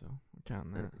hit, so I'm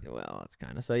counting that. Well, that's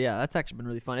kind of so. Yeah, that's actually been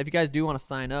really fun. If you guys do want to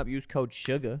sign up, use code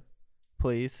SUGA,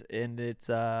 please, and it's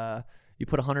you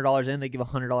put $100 in, they give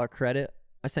 $100 credit.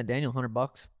 I sent Daniel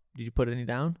 $100. Did you put any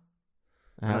down?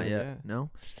 Not yet. Yeah. No.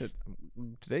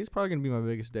 Today's probably gonna be my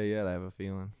biggest day yet. I have a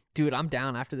feeling. Dude, I'm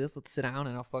down. After this, let's sit down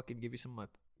and I'll fucking give you some of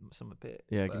my picks.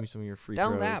 Yeah, give me some of your free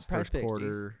down throws. That Prize first picks,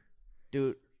 quarter.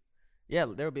 Dude. Yeah,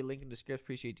 there will be a link in the description.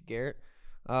 Appreciate you, Garrett.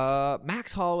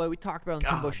 Max Holloway, we talked about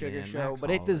on Timbo Sugar Show, Max but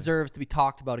Holloway. it deserves to be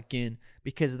talked about again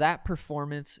because that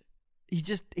performance, he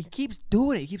keeps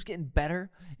doing it. He keeps getting better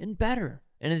and better.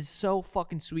 And it's so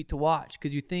fucking sweet to watch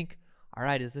because you think, all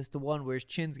right, is this the one where his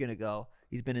chin's going to go?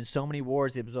 He's been in so many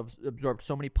wars. He absorbed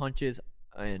so many punches.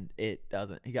 And it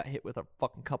doesn't. He got hit with a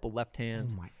fuking couple left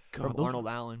hands. Oh my god, from Arnold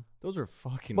Allen. Those are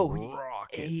fucking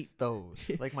rockets. He ate those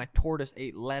like my tortoise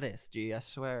ate lettuce. Gee, I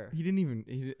swear. He didn't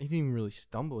even really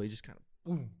stumble. He just kind of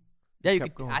boom. Yeah, you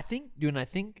could. Going. I think, dude. And I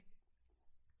think.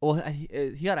 Well,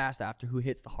 he got asked after who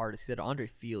hits the hardest. He said Andre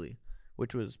Feely,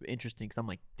 which was interesting because I'm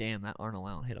like, damn, that Arnold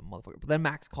Allen hit a motherfucker. But then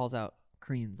Max calls out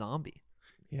Korean Zombie.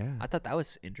 Yeah, I thought that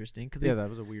was interesting because that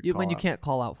was a weird. When you can't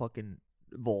call out fucking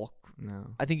Volk.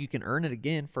 No. I think you can earn it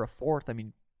again for a 4th. I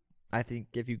mean, I think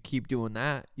if you keep doing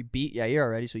that, you beat Yair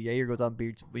already. So Yair goes on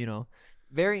beats,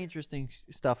 very interesting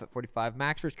stuff at 45.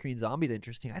 Max versus Korean Zombie is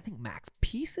interesting. I think Max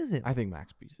pieces him. I think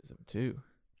Max pieces him too.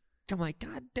 I'm like,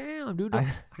 God damn, dude.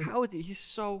 How is he? He's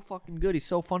so fucking good. He's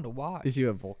so fun to watch. Did you see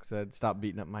what Volk said? Stop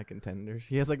beating up my contenders.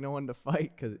 He has like no one to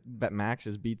fight because Max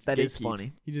just beats. That is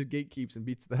funny. He just gatekeeps and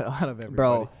beats the hell out of everybody.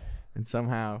 Bro. And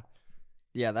somehow.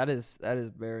 Yeah, that is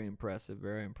very impressive.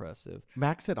 Very impressive.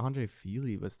 Max said Andre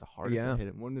Feely was the hardest to hit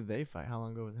him. When did they fight? How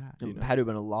long ago was that? It had to have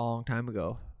been a long time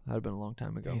ago.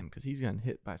 Damn, because he's gotten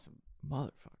hit by some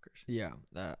motherfuckers. Yeah,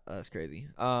 that's crazy.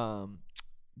 Paul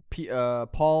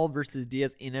versus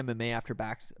Diaz in MMA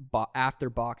after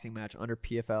boxing match under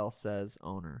PFL says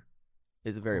owner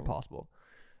is very possible.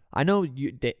 I know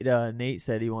Nate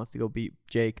said he wants to go beat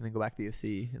Jake and then go back to the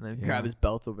UFC and then grab his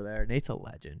belt over there. Nate's a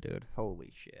legend, dude.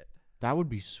 Holy shit. That would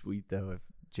be sweet though if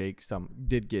Jake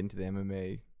did get into the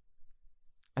MMA.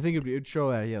 I think it'd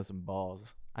show that he has some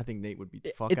balls. I think Nate would beat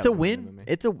the fuck out of him. It's a win.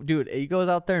 It's a dude. He goes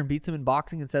out there and beats him in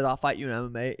boxing and says, "I'll fight you in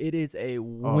MMA." It is a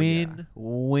win,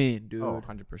 dude. Oh,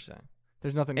 100%.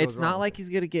 There's nothing. It's not like he's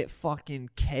gonna get fucking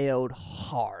KO'd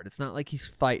hard. It's not like he's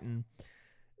fighting,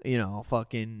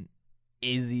 fucking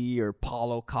Izzy or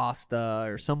Paulo Costa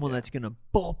or someone that's gonna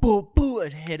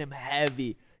hit him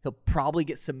heavy. He'll probably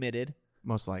get submitted.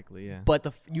 Most likely, yeah. But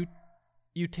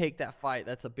you take that fight,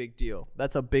 that's a big deal.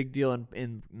 That's a big deal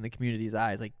in the community's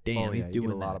eyes. Like, damn, he's doing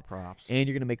a lot of props. And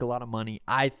you're going to make a lot of money.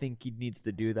 I think he needs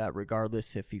to do that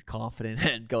regardless if he's confident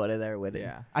and go in there with it.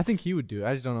 Yeah, I think he would do it.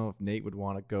 I just don't know if Nate would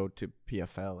want to go to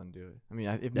PFL and do it. I mean,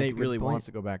 if Nate really wants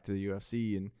to go back to the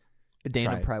UFC and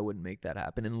Dana probably wouldn't make that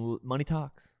happen. And money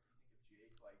talks.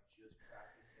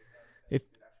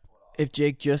 If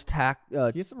Jake just he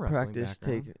has some practice,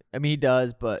 background. He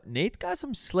does, but Nate's got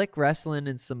some slick wrestling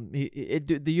and some the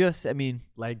UFC. I mean,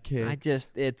 leg kicks.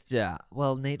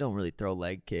 Well, Nate don't really throw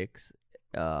leg kicks.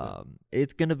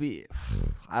 It's gonna be,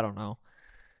 I don't know.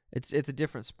 It's a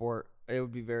different sport. It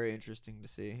would be very interesting to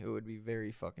see. It would be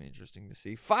very fucking interesting to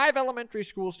see. 5 elementary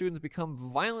school students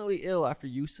become violently ill after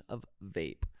use of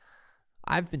vape.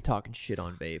 I've been talking shit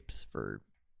on vapes for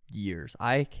years.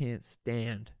 I can't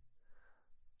stand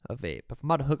a vape. If I'm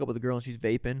about to hook up with a girl and she's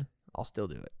vaping, I'll still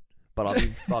do it. But I'll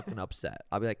be fucking upset.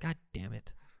 I'll be like, God damn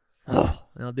it. Ugh.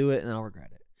 And I'll do it and I'll regret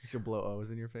it. She'll blow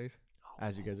O's in your face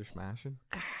as you guys are smashing.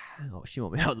 Oh, she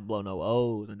won't be able to blow no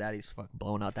O's and daddy's fucking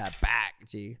blowing out that back,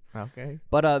 G. Okay.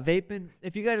 But vaping,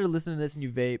 if you guys are listening to this and you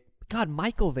vape, God,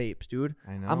 Michael vapes, dude.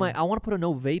 I know. I'm like, I want to put a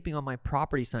no vaping on my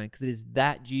property sign because it is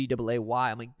that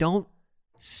GAAY. I'm like, don't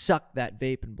suck that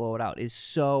vape and blow it out. It's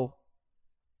so...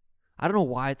 I don't know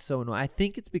why it's so annoying. I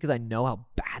think it's because I know how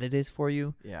bad it is for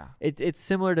you. Yeah. It's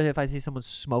similar to if I see someone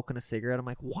smoking a cigarette. I'm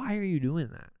like, why are you doing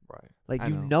that? Right. Like,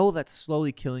 you know that's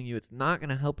slowly killing you. It's not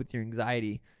going to help with your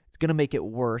anxiety. It's going to make it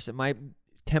worse. It might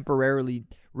temporarily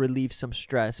relieve some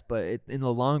stress, but in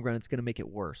the long run, it's going to make it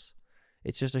worse.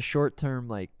 It's just a short-term,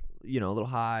 like, a little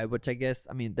high, which I guess,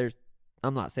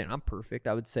 I'm not saying I'm perfect.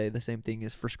 I would say the same thing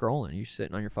is for scrolling. You're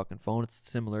sitting on your fucking phone. It's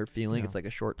a similar feeling. Yeah. It's like a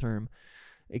short-term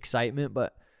excitement,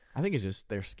 but... I think it's just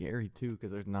they're scary, too,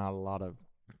 because there's not a lot of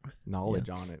knowledge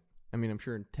on it. I mean, I'm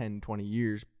sure in 10, 20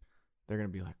 years, they're going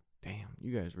to be like, damn,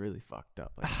 you guys really fucked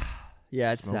up. Like,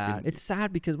 yeah, it's sad. It's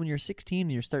sad because when you're 16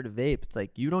 and you're starting to vape, it's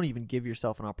like you don't even give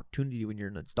yourself an opportunity when you're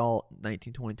an adult,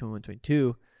 19, 20, 21,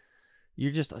 22.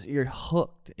 You're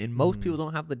hooked. And most people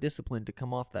don't have the discipline to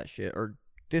come off that shit or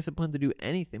discipline to do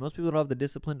anything. Most people don't have the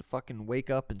discipline to fucking wake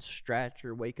up and stretch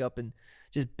or wake up and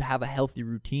just have a healthy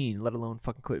routine, let alone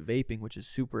fucking quit vaping, which is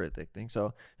super addicting.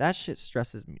 So that shit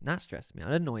not stresses me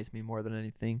out. It annoys me more than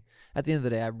anything. At the end of the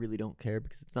day, I really don't care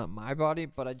because it's not my body,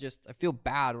 but I feel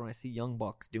bad when I see young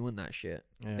bucks doing that shit.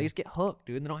 Yeah. They just get hooked,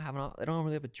 dude, and they don't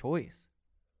really have a choice.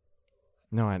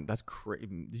 No, that's crazy.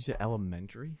 Did you say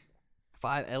elementary?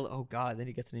 Oh god, then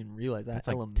he gets to even realize that. That's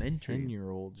elementary. Like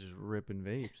 10-year-old just ripping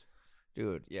vapes.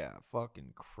 Dude, yeah,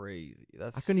 fucking crazy.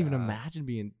 I couldn't even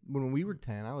imagine when we were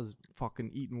 10, I was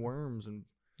fucking eating worms and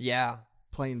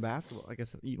playing basketball. I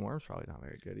guess eating worms probably not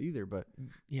very good either, but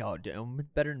yeah, it's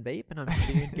better than vaping.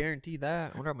 I'm guarantee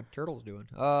that. I wonder how my turtle's doing.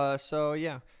 So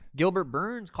yeah, Gilbert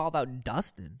Burns called out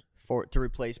Dustin to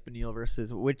replace Beneil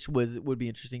versus, which would be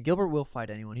interesting. Gilbert will fight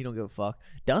anyone. He don't give a fuck.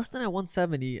 Dustin at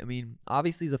 170. I mean,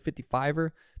 obviously he's a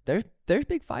 55er. There's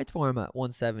big fights for him at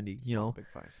 170. Big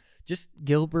fights. Just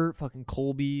Gilbert, fucking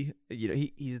Colby,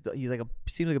 he's like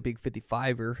seems like a big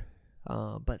 55er,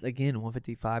 but again,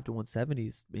 155 to 170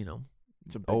 is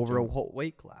it's over a whole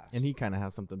weight class. And he kind of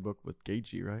has something booked with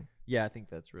Gaethje, right? Yeah, I think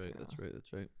that's right. Yeah.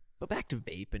 That's right. But back to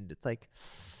vaping, it's like,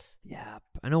 yeah,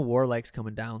 I know Warlike's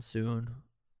coming down soon,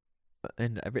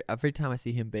 and every time I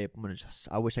see him vape,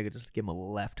 I wish I could just give him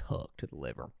a left hook to the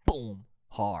liver, boom,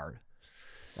 hard.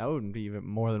 That wouldn't be even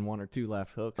more than 1 or 2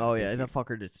 left hooks. Oh yeah, that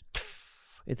fucker just.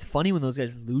 It's funny when those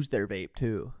guys lose their vape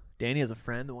too. Danny has a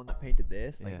friend, the one that painted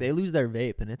this. Like they lose their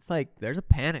vape, and it's like there's a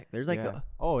panic. There's like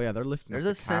they're lifting. There's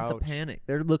a sense of panic.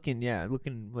 They're looking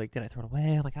like, did I throw it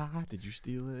away? Oh my god, did you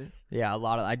steal it? Yeah, a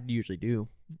lot of I usually do.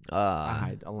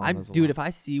 Dude, if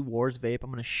I see Wars vape, I'm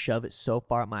gonna shove it so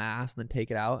far up my ass and then take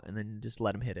it out and then just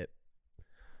let him hit it.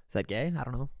 Is that gay? I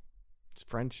don't know. It's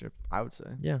friendship, I would say.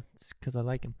 Yeah, it's because I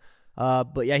like him.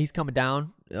 But yeah, he's coming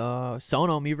down.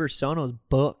 Me versus Sono's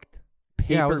booked.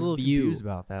 Yeah, I was a little confused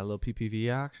about that. A little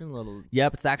PPV action,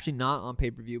 Yep, it's actually not on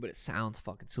pay-per-view, but it sounds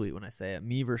fucking sweet when I say it.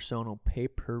 Me versus Sono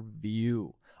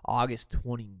pay-per-view. August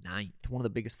 29th. One of the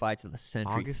biggest fights of the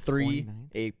century. August 3 29th?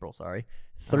 April, sorry.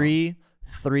 Three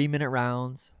 3-minute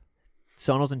rounds.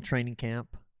 Sono's in training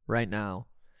camp right now.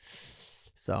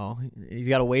 So he's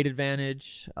got a weight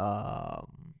advantage.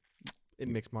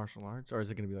 In mixed martial arts, or is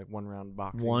it going to be like one round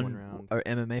boxing, One round, or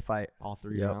MMA fight. all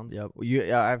 3 Yep, rounds?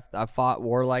 Yep. I've fought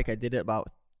Warlike. I did it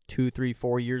about 2, 3,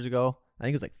 4 years ago. I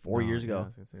think it was like 4 years ago. I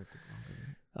was gonna say, it took longer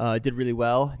than that. It did really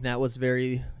well. And that was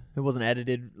it wasn't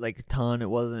edited like a ton. It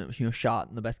wasn't, shot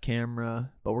in the best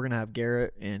camera. But we're going to have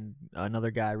Garrett and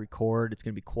another guy record. It's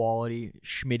going to be quality.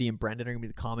 Schmitty and Brendan are going to be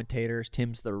the commentators.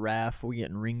 Tim's the ref. We're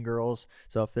getting ring girls.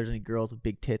 So if there's any girls with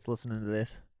big tits listening to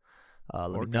this,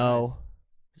 let me know.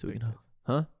 So we Big can, tits.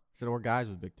 huh? So or guys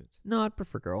with big tits. No, I'd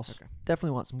prefer girls. Okay.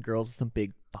 Definitely want some girls with some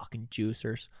big fucking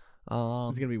juicers. It's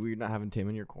going to be weird not having Tim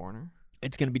in your corner.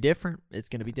 It's gonna be different. He's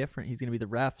gonna be the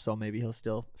ref, so maybe he'll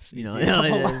still,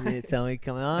 tell me,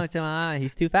 come on,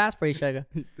 he's too fast for you, Sugar.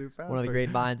 He's too fast. One of the great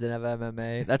minds in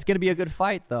MMA. That's gonna be a good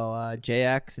fight, though.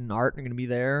 JX and Art are gonna be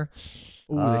there.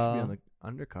 Ooh, they should be on the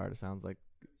undercard. It sounds like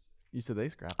you said they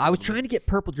scrapped. I was trying to get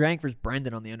Purple Drank versus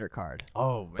Brendan on the undercard.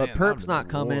 Oh man, but Purp's not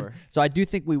coming, so I do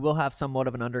think we will have somewhat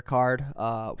of an undercard.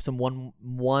 Some 3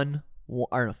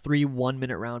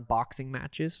 1-minute round boxing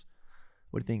matches.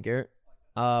 What do you think, Garrett?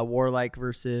 Warlike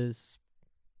versus,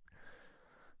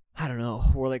 I don't know,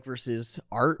 Warlike versus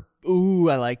Art. Ooh,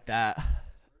 I like that.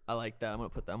 I'm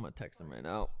gonna text him right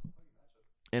now.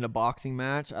 In a boxing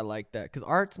match, I like that because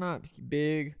Art's not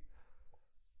big.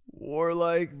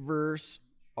 Warlike versus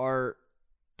Art.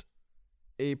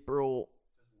 April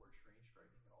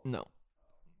 29th.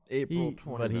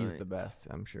 But he's the best.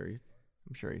 I'm sure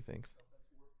he thinks.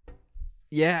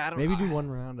 Yeah, I don't. Maybe do one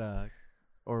round.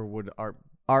 Or would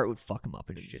Art would fuck him up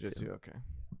in jiu-jitsu. Okay.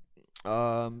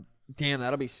 Damn,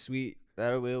 that'll be sweet.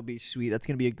 That will be sweet. That's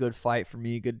gonna be a good fight for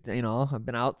me. Good, I've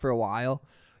been out for a while.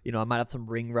 I might have some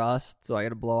ring rust, so I got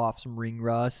to blow off some ring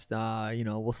rust.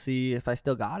 We'll see if I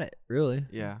still got it. Really.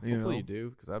 Yeah. Hopefully you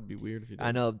do, because that'd be weird if you didn't.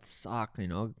 I know it'd suck.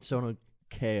 Sono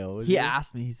KO. He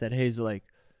asked me. He said, "Hey, so like,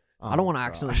 I don't want to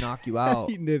accidentally knock you out."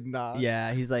 He did not.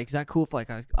 Yeah. He's like, "Is that cool if like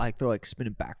I throw like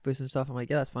spinning back fists and stuff?" I'm like,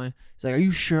 "Yeah, that's fine." He's like, "Are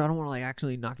you sure? I don't want to like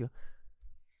actually knock you."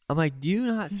 I'm like, do you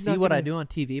not see what I do on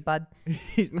TV, bud?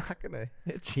 He's not gonna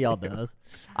hit you. He all does.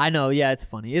 I know. Yeah, it's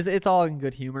funny. It's all in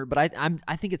good humor, but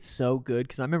I think it's so good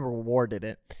because I remember War did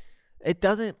it. It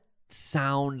doesn't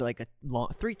sound like a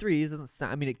long 3-3s. Doesn't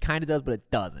sound. I mean, it kind of does, but it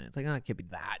doesn't. It's like, it can't be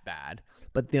that bad.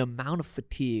 But the amount of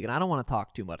fatigue, and I don't want to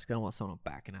talk too much because I don't want someone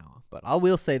backing out. But I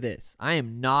will say this: I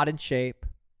am not in shape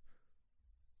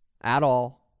at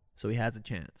all, so he has a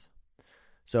chance.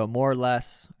 So more or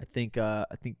less, I think.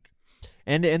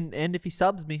 And if he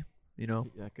subs me,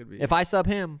 that could be. if I sub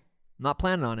him, I'm not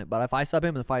planning on it, but if I sub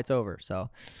him, the fight's over. So,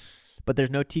 but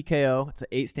there's no TKO. It's an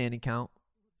 8 standing count.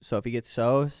 So if he gets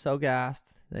so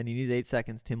gassed, then he needs 8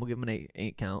 seconds. Tim will give him an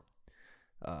 8 count.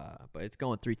 But it's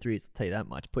going 3-3s. I'll tell you that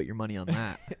much. Put your money on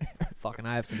that. Fucking,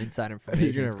 I have some inside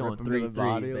information. It's going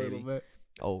 3-3s, baby.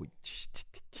 Oh,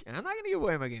 I'm not gonna give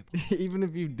away my game. Even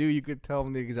if you do, you could tell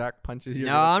him the exact punches.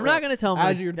 I'm not gonna tell him.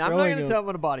 I'm not gonna tell him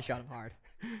when to body shot him hard.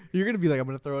 You're going to be like, I'm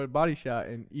going to throw a body shot.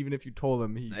 And even if you told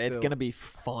him, it's going to be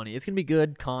funny. It's going to be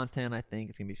good content, I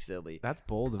think. It's going to be silly. That's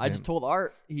bold of him. I just told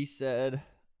Art. He said,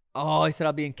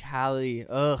 I'll be in Cali.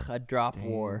 Ugh, I'd drop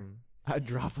War. I'd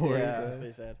drop War. Yeah, that's what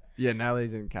he said. Yeah, now that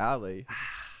he's in Cali.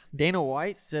 Dana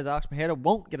White says Alex Pereira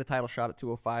won't get a title shot at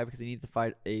 205 because he needs to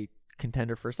fight a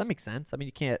contender first. That makes sense. I mean,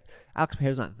 you can't. Alex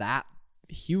Pereira's not that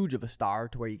huge of a star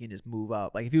to where you can just move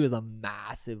up. Like if he was a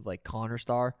massive like Connor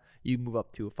star, you move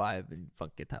up 205 and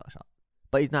fuck get title shot.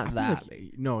 But he's not that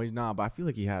big. No, he's not. But I feel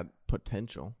like he had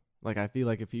potential. Like I feel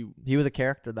like if he was a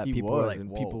character that people were like, and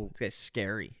whoa, this guy's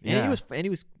scary. Yeah. And he was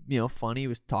funny. He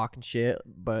was talking shit.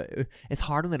 But it's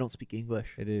hard when they don't speak English.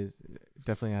 It is. It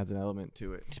definitely adds an element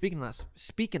to it. Speaking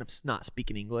of not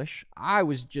speaking English, I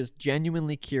was just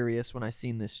genuinely curious when I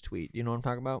seen this tweet. You know what I'm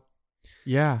talking about?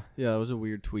 Yeah, it was a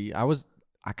weird tweet.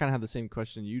 I kind of had the same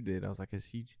question you did. I was like, is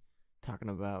he talking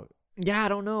about? Yeah, I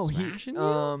don't know. Smashing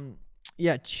you?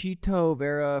 Yeah, Chito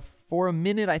Vera. For a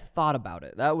minute, I thought about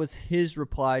it. That was his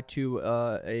reply to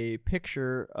a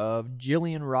picture of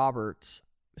Jillian Roberts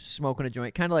smoking a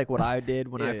joint, kind of like what I did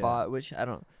when I fought. Which I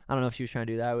don't know if she was trying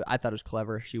to do that. I thought it was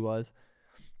clever. She was.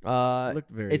 Looked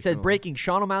very. It said breaking: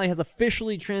 Sean O'Malley has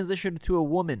officially transitioned to a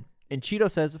woman. And Chito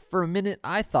says, for a minute,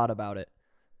 I thought about it.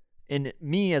 And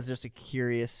me, as just a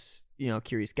curious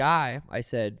guy, I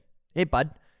said, hey,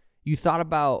 bud, you thought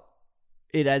about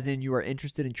it as in you were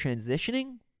interested in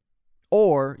transitioning,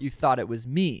 or you thought it was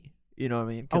me? You know what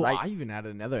I mean? I even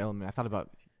added another element. I thought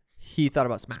about he thought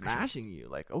about smashing. Smashing you.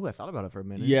 Like, oh, I thought about it for a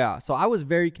minute. Yeah. So I was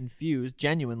very confused,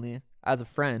 genuinely, as a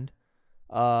friend.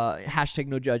 Hashtag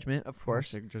no judgment, of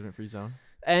course. Hashtag judgment-free zone.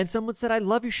 And someone said, I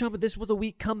love you, Sean, but this was a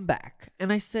weak comeback.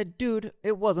 And I said, dude,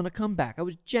 it wasn't a comeback. I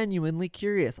was genuinely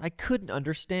curious. I couldn't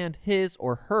understand his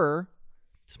or her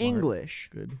Smart.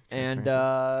 English. Good. And,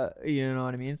 you know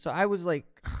what I mean? So I was like,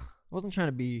 I wasn't trying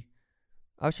to be,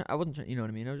 I wasn't trying, you know what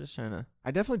I mean? I was just trying to. I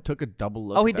definitely took a double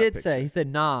look. Oh, at he that did picture. say, he said,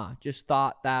 nah, just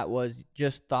thought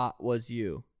was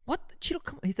you. What? Cheeto,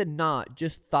 come on. He said, nah,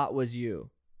 just thought was you.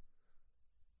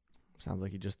 Sounds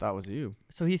like he just thought it was you.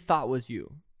 So he thought was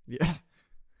you. Yeah.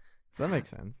 So that makes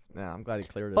sense. Yeah, I'm glad he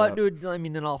cleared it But, up. dude, I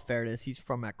mean, in all fairness, he's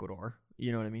from Ecuador.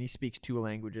 You know what I mean? He speaks 2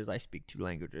 languages. I speak 2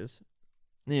 languages.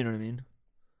 You know what I mean?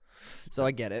 So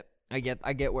I get it. I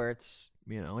get where it's,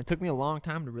 you know, it took me a long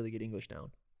time to really get English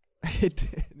down. It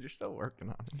did. You're still working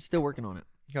on it. I'm still working on it.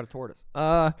 Got a tortoise.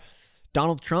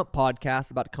 Donald Trump podcast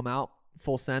about to come out.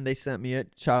 Full send. They sent me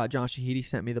it. Shout out John Shahidi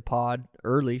sent me the pod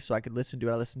early so I could listen to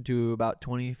it. I listened to about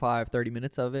 25, 30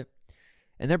 minutes of it.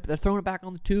 And they're throwing it back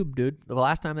on the tube, dude. The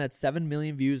last time they had 7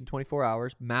 million views in 24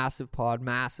 hours. Massive pod.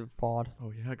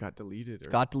 Oh, yeah, it got deleted.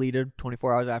 Got deleted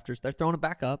 24 hours after. So they're throwing it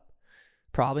back up.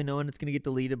 Probably knowing it's going to get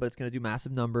deleted, but it's going to do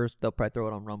massive numbers. They'll probably throw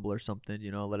it on Rumble or something,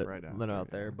 you know, let it out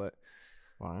there. But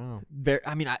wow.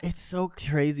 It's so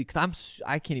crazy because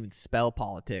I can't even spell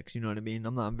politics. You know what I mean?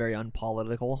 I'm very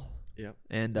unpolitical. Yep.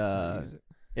 And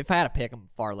if I had to pick, I'm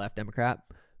far left Democrat,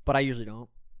 but I usually don't.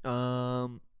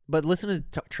 But listen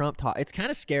to Trump talk. It's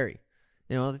kind of scary.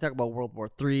 You know, they talk about World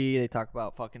War III. They talk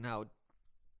about fucking how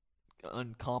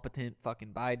incompetent fucking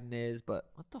Biden is. But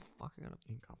what the fuck? I got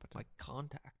incompetent. Like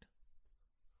contact.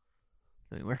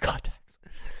 I mean, wear contacts.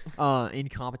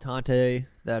 Incompetente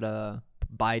that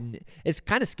Biden. It's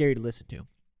kind of scary to listen to,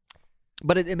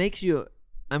 but it makes you.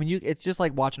 I mean, it's just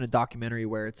like watching a documentary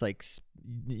where it's like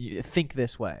you think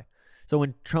this way. So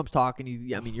when Trump's talking,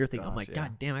 you're thinking, I'm like,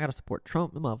 God damn, I gotta support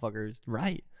Trump. The motherfucker is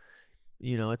right.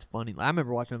 You know, it's funny. I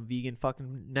remember watching a vegan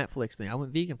fucking Netflix thing. I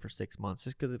went vegan for 6 months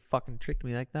just because it fucking tricked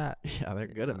me like that. Yeah, they're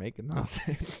good at making those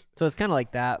things. So it's kind of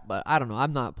like that, but I don't know.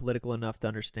 I'm not political enough to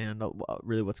understand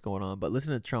really what's going on. But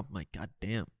listening to Trump, I'm like, God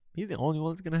damn, he's the only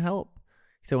one that's gonna help.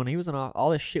 So when he was in all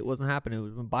this shit wasn't happening. It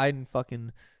was when Biden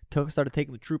fucking started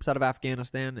taking the troops out of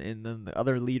Afghanistan, and then the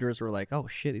other leaders were like, oh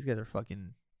shit, these guys are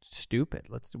fucking stupid.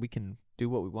 We can do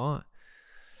what we want.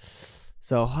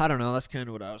 So I don't know. That's kind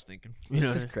of what I was thinking.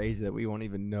 It's just crazy that we won't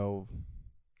even know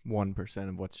 1%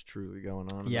 of what's truly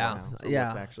going on. Yeah, what's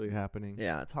actually happening.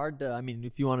 Yeah, it's hard to. I mean,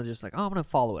 if you want to just like, oh, I'm gonna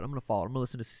follow it. I'm gonna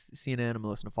listen to CNN. I'm gonna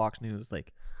listen to Fox News.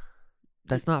 Like,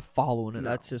 that's not following it. No,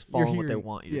 that's just following what they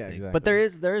want you to think. Exactly. But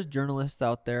there is journalists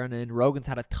out there, and Rogan's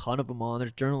had a ton of them on.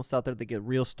 There's journalists out there that get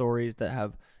real stories, that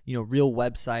have real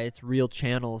websites, real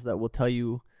channels that will tell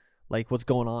you like what's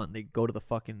going on. They go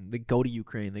to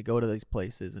Ukraine, they go to these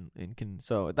places and can.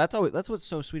 So that's what's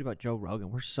so sweet about Joe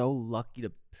Rogan. We're so lucky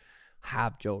to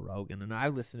have Joe Rogan, and I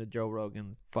listen to Joe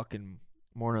Rogan fucking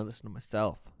more than I listen to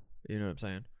myself. You know what I'm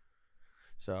saying?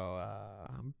 So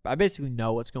I basically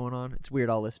know what's going on. It's weird.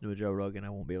 I'll listen to a Joe Rogan. I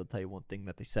won't be able to tell you one thing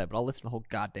that they said, but I'll listen to the whole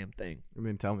goddamn thing. I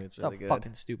mean, tell me it's really good.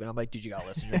 Fucking stupid. I'm like, dude, you gotta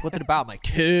listen. You're like, what's it about? I'm like,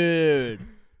 dude,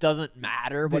 doesn't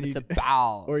matter what it's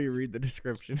about. Or you read the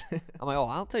description. I'm like, oh,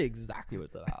 I'll tell you exactly what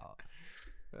it's about.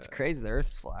 It's crazy. The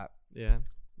Earth's flat. Yeah.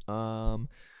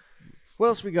 What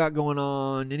else we got going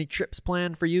on? Any trips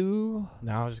planned for you?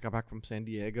 No, I just got back from San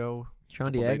Diego.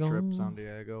 San Diego? Trip, San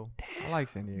Diego. Damn. I like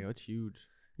San Diego. It's huge.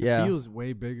 Yeah. It feels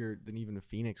way bigger than even a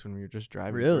Phoenix when we were just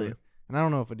driving. Really? Through. And I don't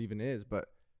know if it even is, but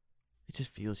it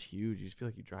just feels huge. You just feel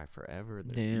like you drive forever.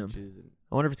 Damn.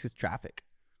 I wonder if it's because traffic.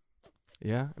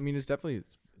 Yeah. I mean, it's definitely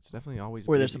always.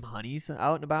 Were there some honeys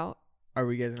out and about? Or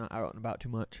were you guys not out and about too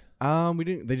much? We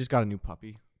didn't. They just got a new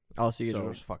puppy. Oh, so you guys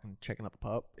were just fucking checking out the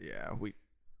pup? Yeah. We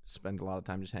spend a lot of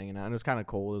time just hanging out. And it was kind of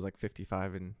cold. It was like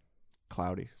 55 and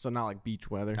cloudy. So not like beach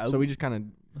weather. So we just kind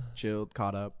of chilled,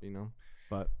 caught up,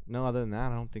 But no, other than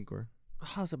that, I don't think we're.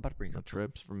 How's it about to bring some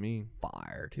trips for me?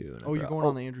 Fire too. You're going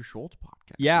on the Andrew Schultz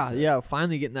podcast. Yeah.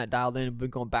 Finally getting that dialed in. We've been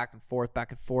going back and forth.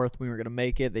 We were gonna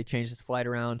make it. They changed his flight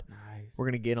around. Nice.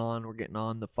 We're getting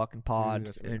on the fucking pod.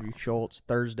 Dude, Andrew awesome. Schultz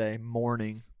Thursday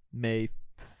morning, May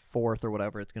 4th or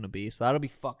whatever it's gonna be. So that'll be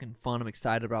fucking fun. I'm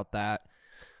excited about that.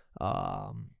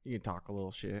 You can talk a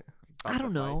little shit. I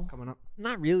don't know. Coming up.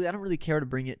 Not really. I don't really care to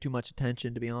bring it too much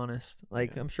attention, to be honest.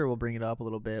 Like, I'm sure we'll bring it up a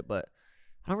little bit, but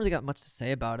I don't really got much to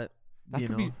say about it. That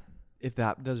could be, if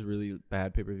that does really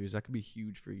bad pay-per-views, that could be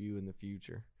huge for you in the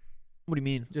future. What do you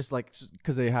mean? Just like,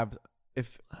 because they have,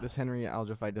 if this Henry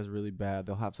Aljo fight does really bad,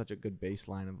 they'll have such a good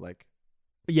baseline of like.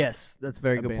 Yes, that's a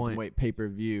very good point. Bantamweight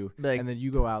pay-per-view, like, and then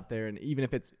you go out there, and even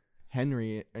if it's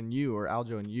Henry and you or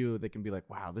Aljo and you, they can be like,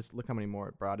 wow, look how many more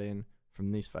it brought in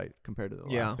from these fight compared to the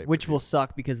last pay-per-view. Which will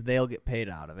suck because they'll get paid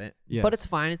out of it. Yes. But it's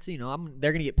fine. It's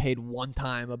they're gonna get paid one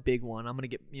time, a big one. I'm gonna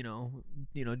get do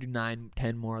 9,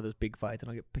 10 more of those big fights, and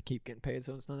I'll keep getting paid.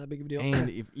 So it's not that big of a deal.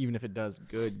 And even if it does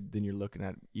good, then you're looking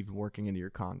at even working into your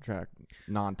contract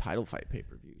non-title fight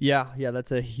pay-per-views. Yeah,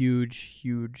 that's a huge.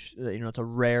 It's a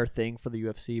rare thing for the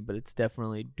UFC, but it's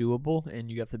definitely doable,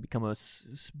 and you have to become a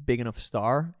big enough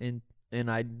star. And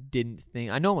I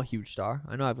know I'm a huge star.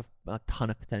 I know I have a ton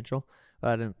of potential, but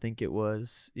I didn't think it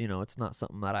was, it's not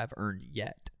something that I've earned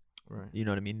yet. Right. You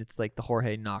know what I mean? It's like the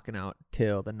Jorge knocking out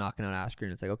Till, then knocking out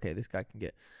Askren. It's like, okay, this guy can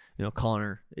get,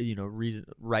 Conor,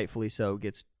 rightfully so,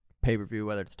 gets pay-per-view,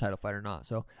 whether it's a title fight or not.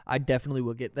 So I definitely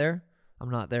will get there.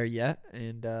 I'm not there yet.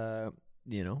 And,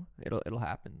 it'll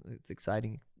happen. It's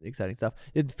exciting stuff.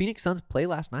 Did Phoenix Suns play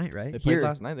last night, right? They played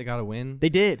last night. They got a win. They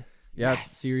did. Yeah,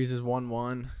 Yes. series is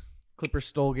 1-1. Clippers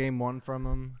stole game 1 from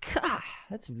them. God,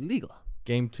 that's illegal.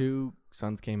 Game 2,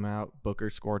 Suns came out. Booker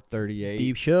scored 38.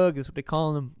 Deep Shug is what they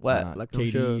call him. What? Like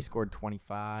KD scored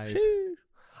 25. Sheesh.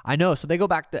 I know. So they go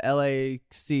back to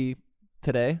LAC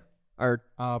today, or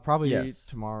probably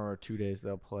tomorrow or 2 days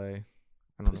they'll play.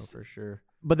 I don't know for sure.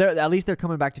 But at least they're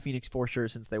coming back to Phoenix for sure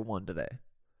since they won today.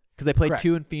 Because they played Correct.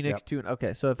 2 in Phoenix, 2 in...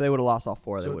 Okay, so if they would have lost all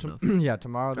 4, they wouldn't have. Yeah,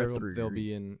 tomorrow Or they'll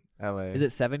be in LA. Is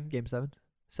it 7? Game 7?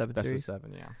 7 Best series? of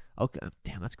 7, yeah. Okay.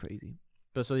 Damn, that's crazy.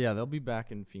 But so, yeah, they'll be back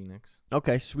in Phoenix.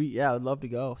 Okay, sweet. Yeah, I'd love to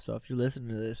go. So if you're listening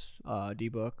to this,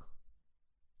 D-Book.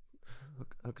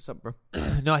 Hook us up, bro.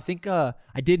 No, I think I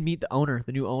did meet the owner,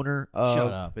 the new owner.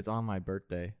 Shut up. It's on my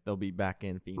birthday. They'll be back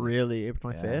in Phoenix. Really?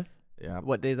 April 25th? Yeah.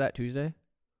 What day is that? Tuesday?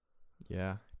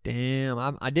 Yeah.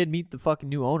 Damn, I did meet the fucking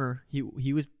new owner. He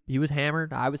was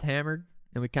hammered. I was hammered,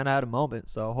 and we kind of had a moment.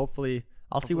 So hopefully,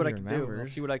 I'll see what I can do. I'll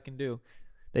see what I can do.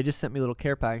 They just sent me a little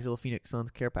care package, a little Phoenix Suns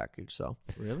care package. So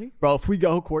really, bro, if we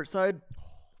go courtside,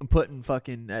 I'm putting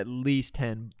fucking at least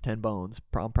 10 bones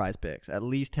on Prize Picks. At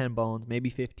least 10 bones, maybe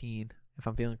 15 if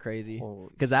I'm feeling crazy.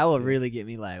 Because that will really get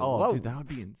me like, whoa. Dude, that would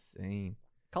be insane.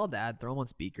 Call Dad, throw him on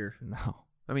speaker. No,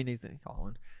 I mean he's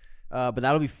calling. But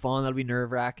that'll be fun. That'll be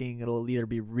nerve-wracking. It'll either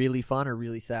be really fun or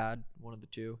really sad. One of the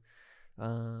two.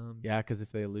 Yeah, because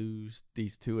if they lose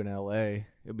these 2 in LA,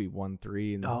 it'll be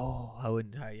 1-3. I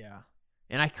wouldn't. Yeah.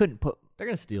 And I couldn't put. They're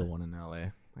gonna steal one in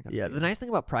LA. Yeah. The nice thing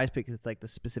about Prize Pick is it's like the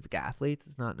specific athletes.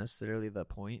 It's not necessarily the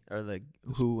point or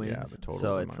who wins. Yeah, the total.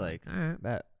 So it's like, all right,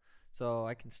 bet. So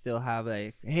I can still have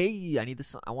hey,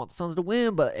 I want the Suns to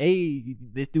win, but hey,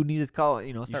 this dude needs to call.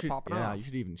 Start popping off. Yeah, you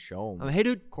should even show them. Hey,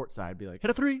 dude, courtside, be like,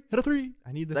 hit a three.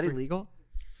 I need this. Is that illegal?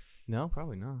 No,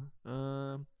 probably not.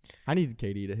 I needed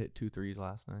KD to hit 2 threes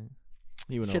last night.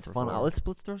 He went Shit's over fun. 4. Let's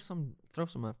throw some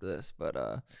after this. But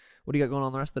what do you got going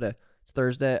on the rest of the day? It's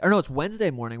Thursday. Or no, it's Wednesday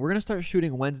morning. We're gonna start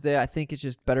shooting Wednesday. I think it's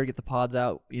just better to get the pods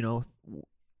out.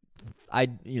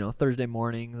 Thursday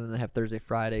morning, and then have Thursday,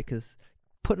 Friday. Because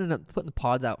putting the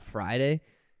pods out Friday,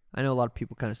 I know a lot of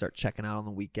people kind of start checking out on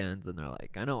the weekends, and they're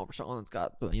like, I know someone's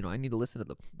got, I need to listen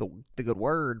to the good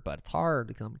word, but it's hard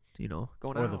because I'm,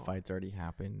 going out. Or the fights already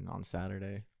happened on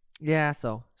Saturday. Yeah,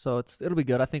 so it'll be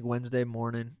good. I think Wednesday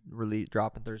morning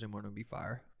dropping Thursday morning will be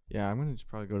fire. Yeah, I'm gonna just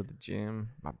probably go to the gym.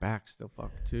 My back's still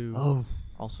fucked too. Oh,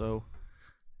 also,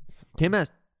 Tim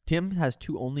has 2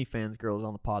 OnlyFans girls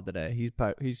on the pod today.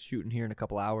 He's shooting here in a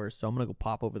couple hours, so I'm gonna go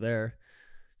pop over there.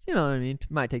 You know what I mean?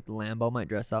 Might take the Lambo, might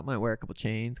dress up, might wear a couple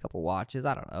chains, couple watches.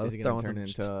 I don't know. Is it gonna turn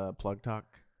into Plug Talk?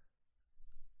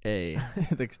 Hey,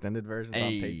 the extended version on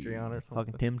Patreon or something.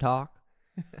 Fucking Tim Talk.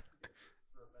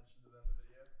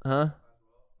 Huh?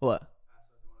 What?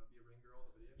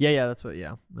 Yeah, that's what.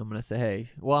 Yeah, I'm gonna say, hey.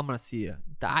 Well, I'm gonna see you.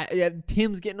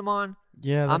 Tim's getting them on.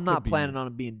 Yeah, I'm not planning on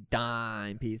it being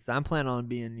dime piece. I'm planning on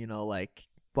being, like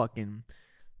fucking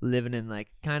living in like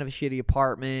kind of a shitty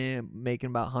apartment,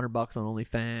 making about $100 on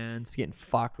OnlyFans, getting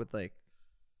fucked with like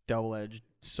double-edged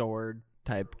sword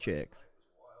type chicks.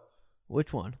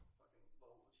 Which one?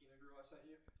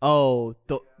 Oh,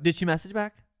 did she message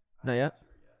back? Not yet.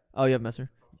 Oh, you have messaged her.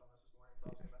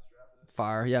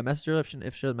 Fire. Yeah, message her. If she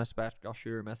doesn't message back, I'll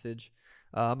shoot her a message.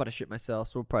 I'm about to shit myself,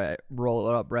 so we'll probably roll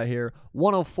it up right here.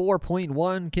 104.1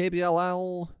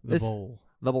 KBLL. The bowl.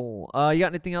 The bowl. You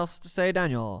got anything else to say,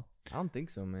 Daniel? I don't think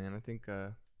so, man. I think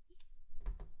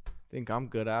I'm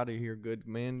good out of here, good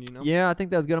man, Yeah, I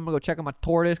think that was good. I'm going to go check on my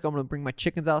tortoise. I'm going to bring my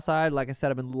chickens outside. Like I said,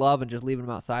 I've been loving just leaving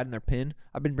them outside in their pen.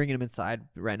 I've been bringing them inside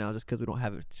right now just because we don't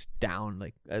have it down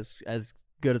like as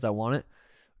good as I want it.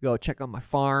 Go check on my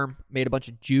farm. Made a bunch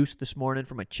of juice this morning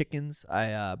for my chickens.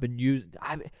 I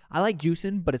like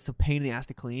juicing, but it's a pain in the ass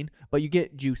to clean. But you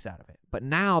get juice out of it. But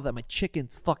now that my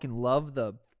chickens fucking love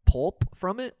the pulp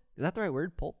from it, is that the right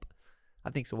word? Pulp? I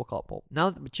think so. We'll call it pulp. Now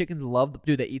that the chickens love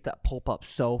they eat that pulp up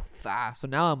so fast. So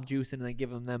now I'm juicing and then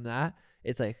giving them that.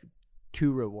 It's like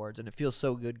 2 rewards, and it feels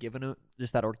so good giving them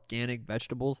just that organic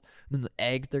vegetables. And then the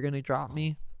eggs they're gonna drop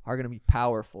me are gonna be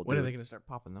powerful. When dude. are they gonna start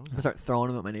popping those? I'm gonna start throwing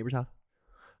them at my neighbor's house.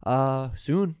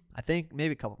 Soon. I think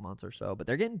maybe a couple months or so. But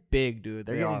they're getting big, dude.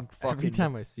 They're getting fucking. Every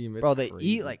time I see them, it's bro, they crazy.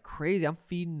 eat like crazy. I'm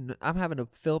having to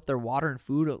fill up their water and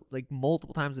food like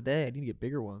multiple times a day. I need to get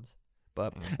bigger ones.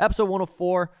 But episode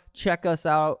 104, check us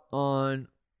out on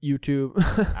YouTube.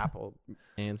 Apple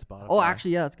and Spotify. Oh,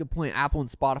 actually, yeah, that's a good point. Apple and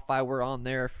Spotify, we're on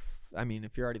there.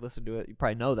 If you already listened to it, you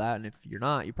probably know that. And if you're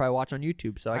not, you probably watch on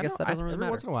YouTube. So I guess that doesn't really matter.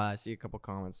 Every once in a while, I see a couple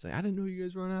comments say, I didn't know you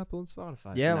guys were on Apple and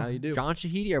Spotify. Yeah, so now you do. John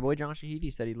Shahidi, our boy John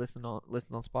Shahidi, said he listened on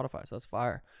Spotify. So that's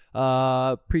fire.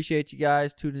 Appreciate you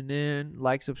guys tuning in.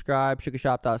 Like, subscribe,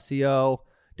 sugarshop.co.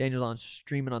 Daniel's on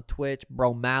streaming on Twitch.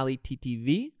 BrOMalley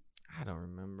TTV. I don't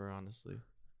remember, honestly.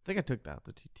 I think I took that,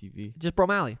 the TTV. Just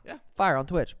BrOMalley. Yeah. Fire on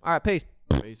Twitch. All right, peace.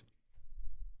 Peace.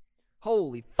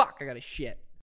 Holy fuck, I got a shit.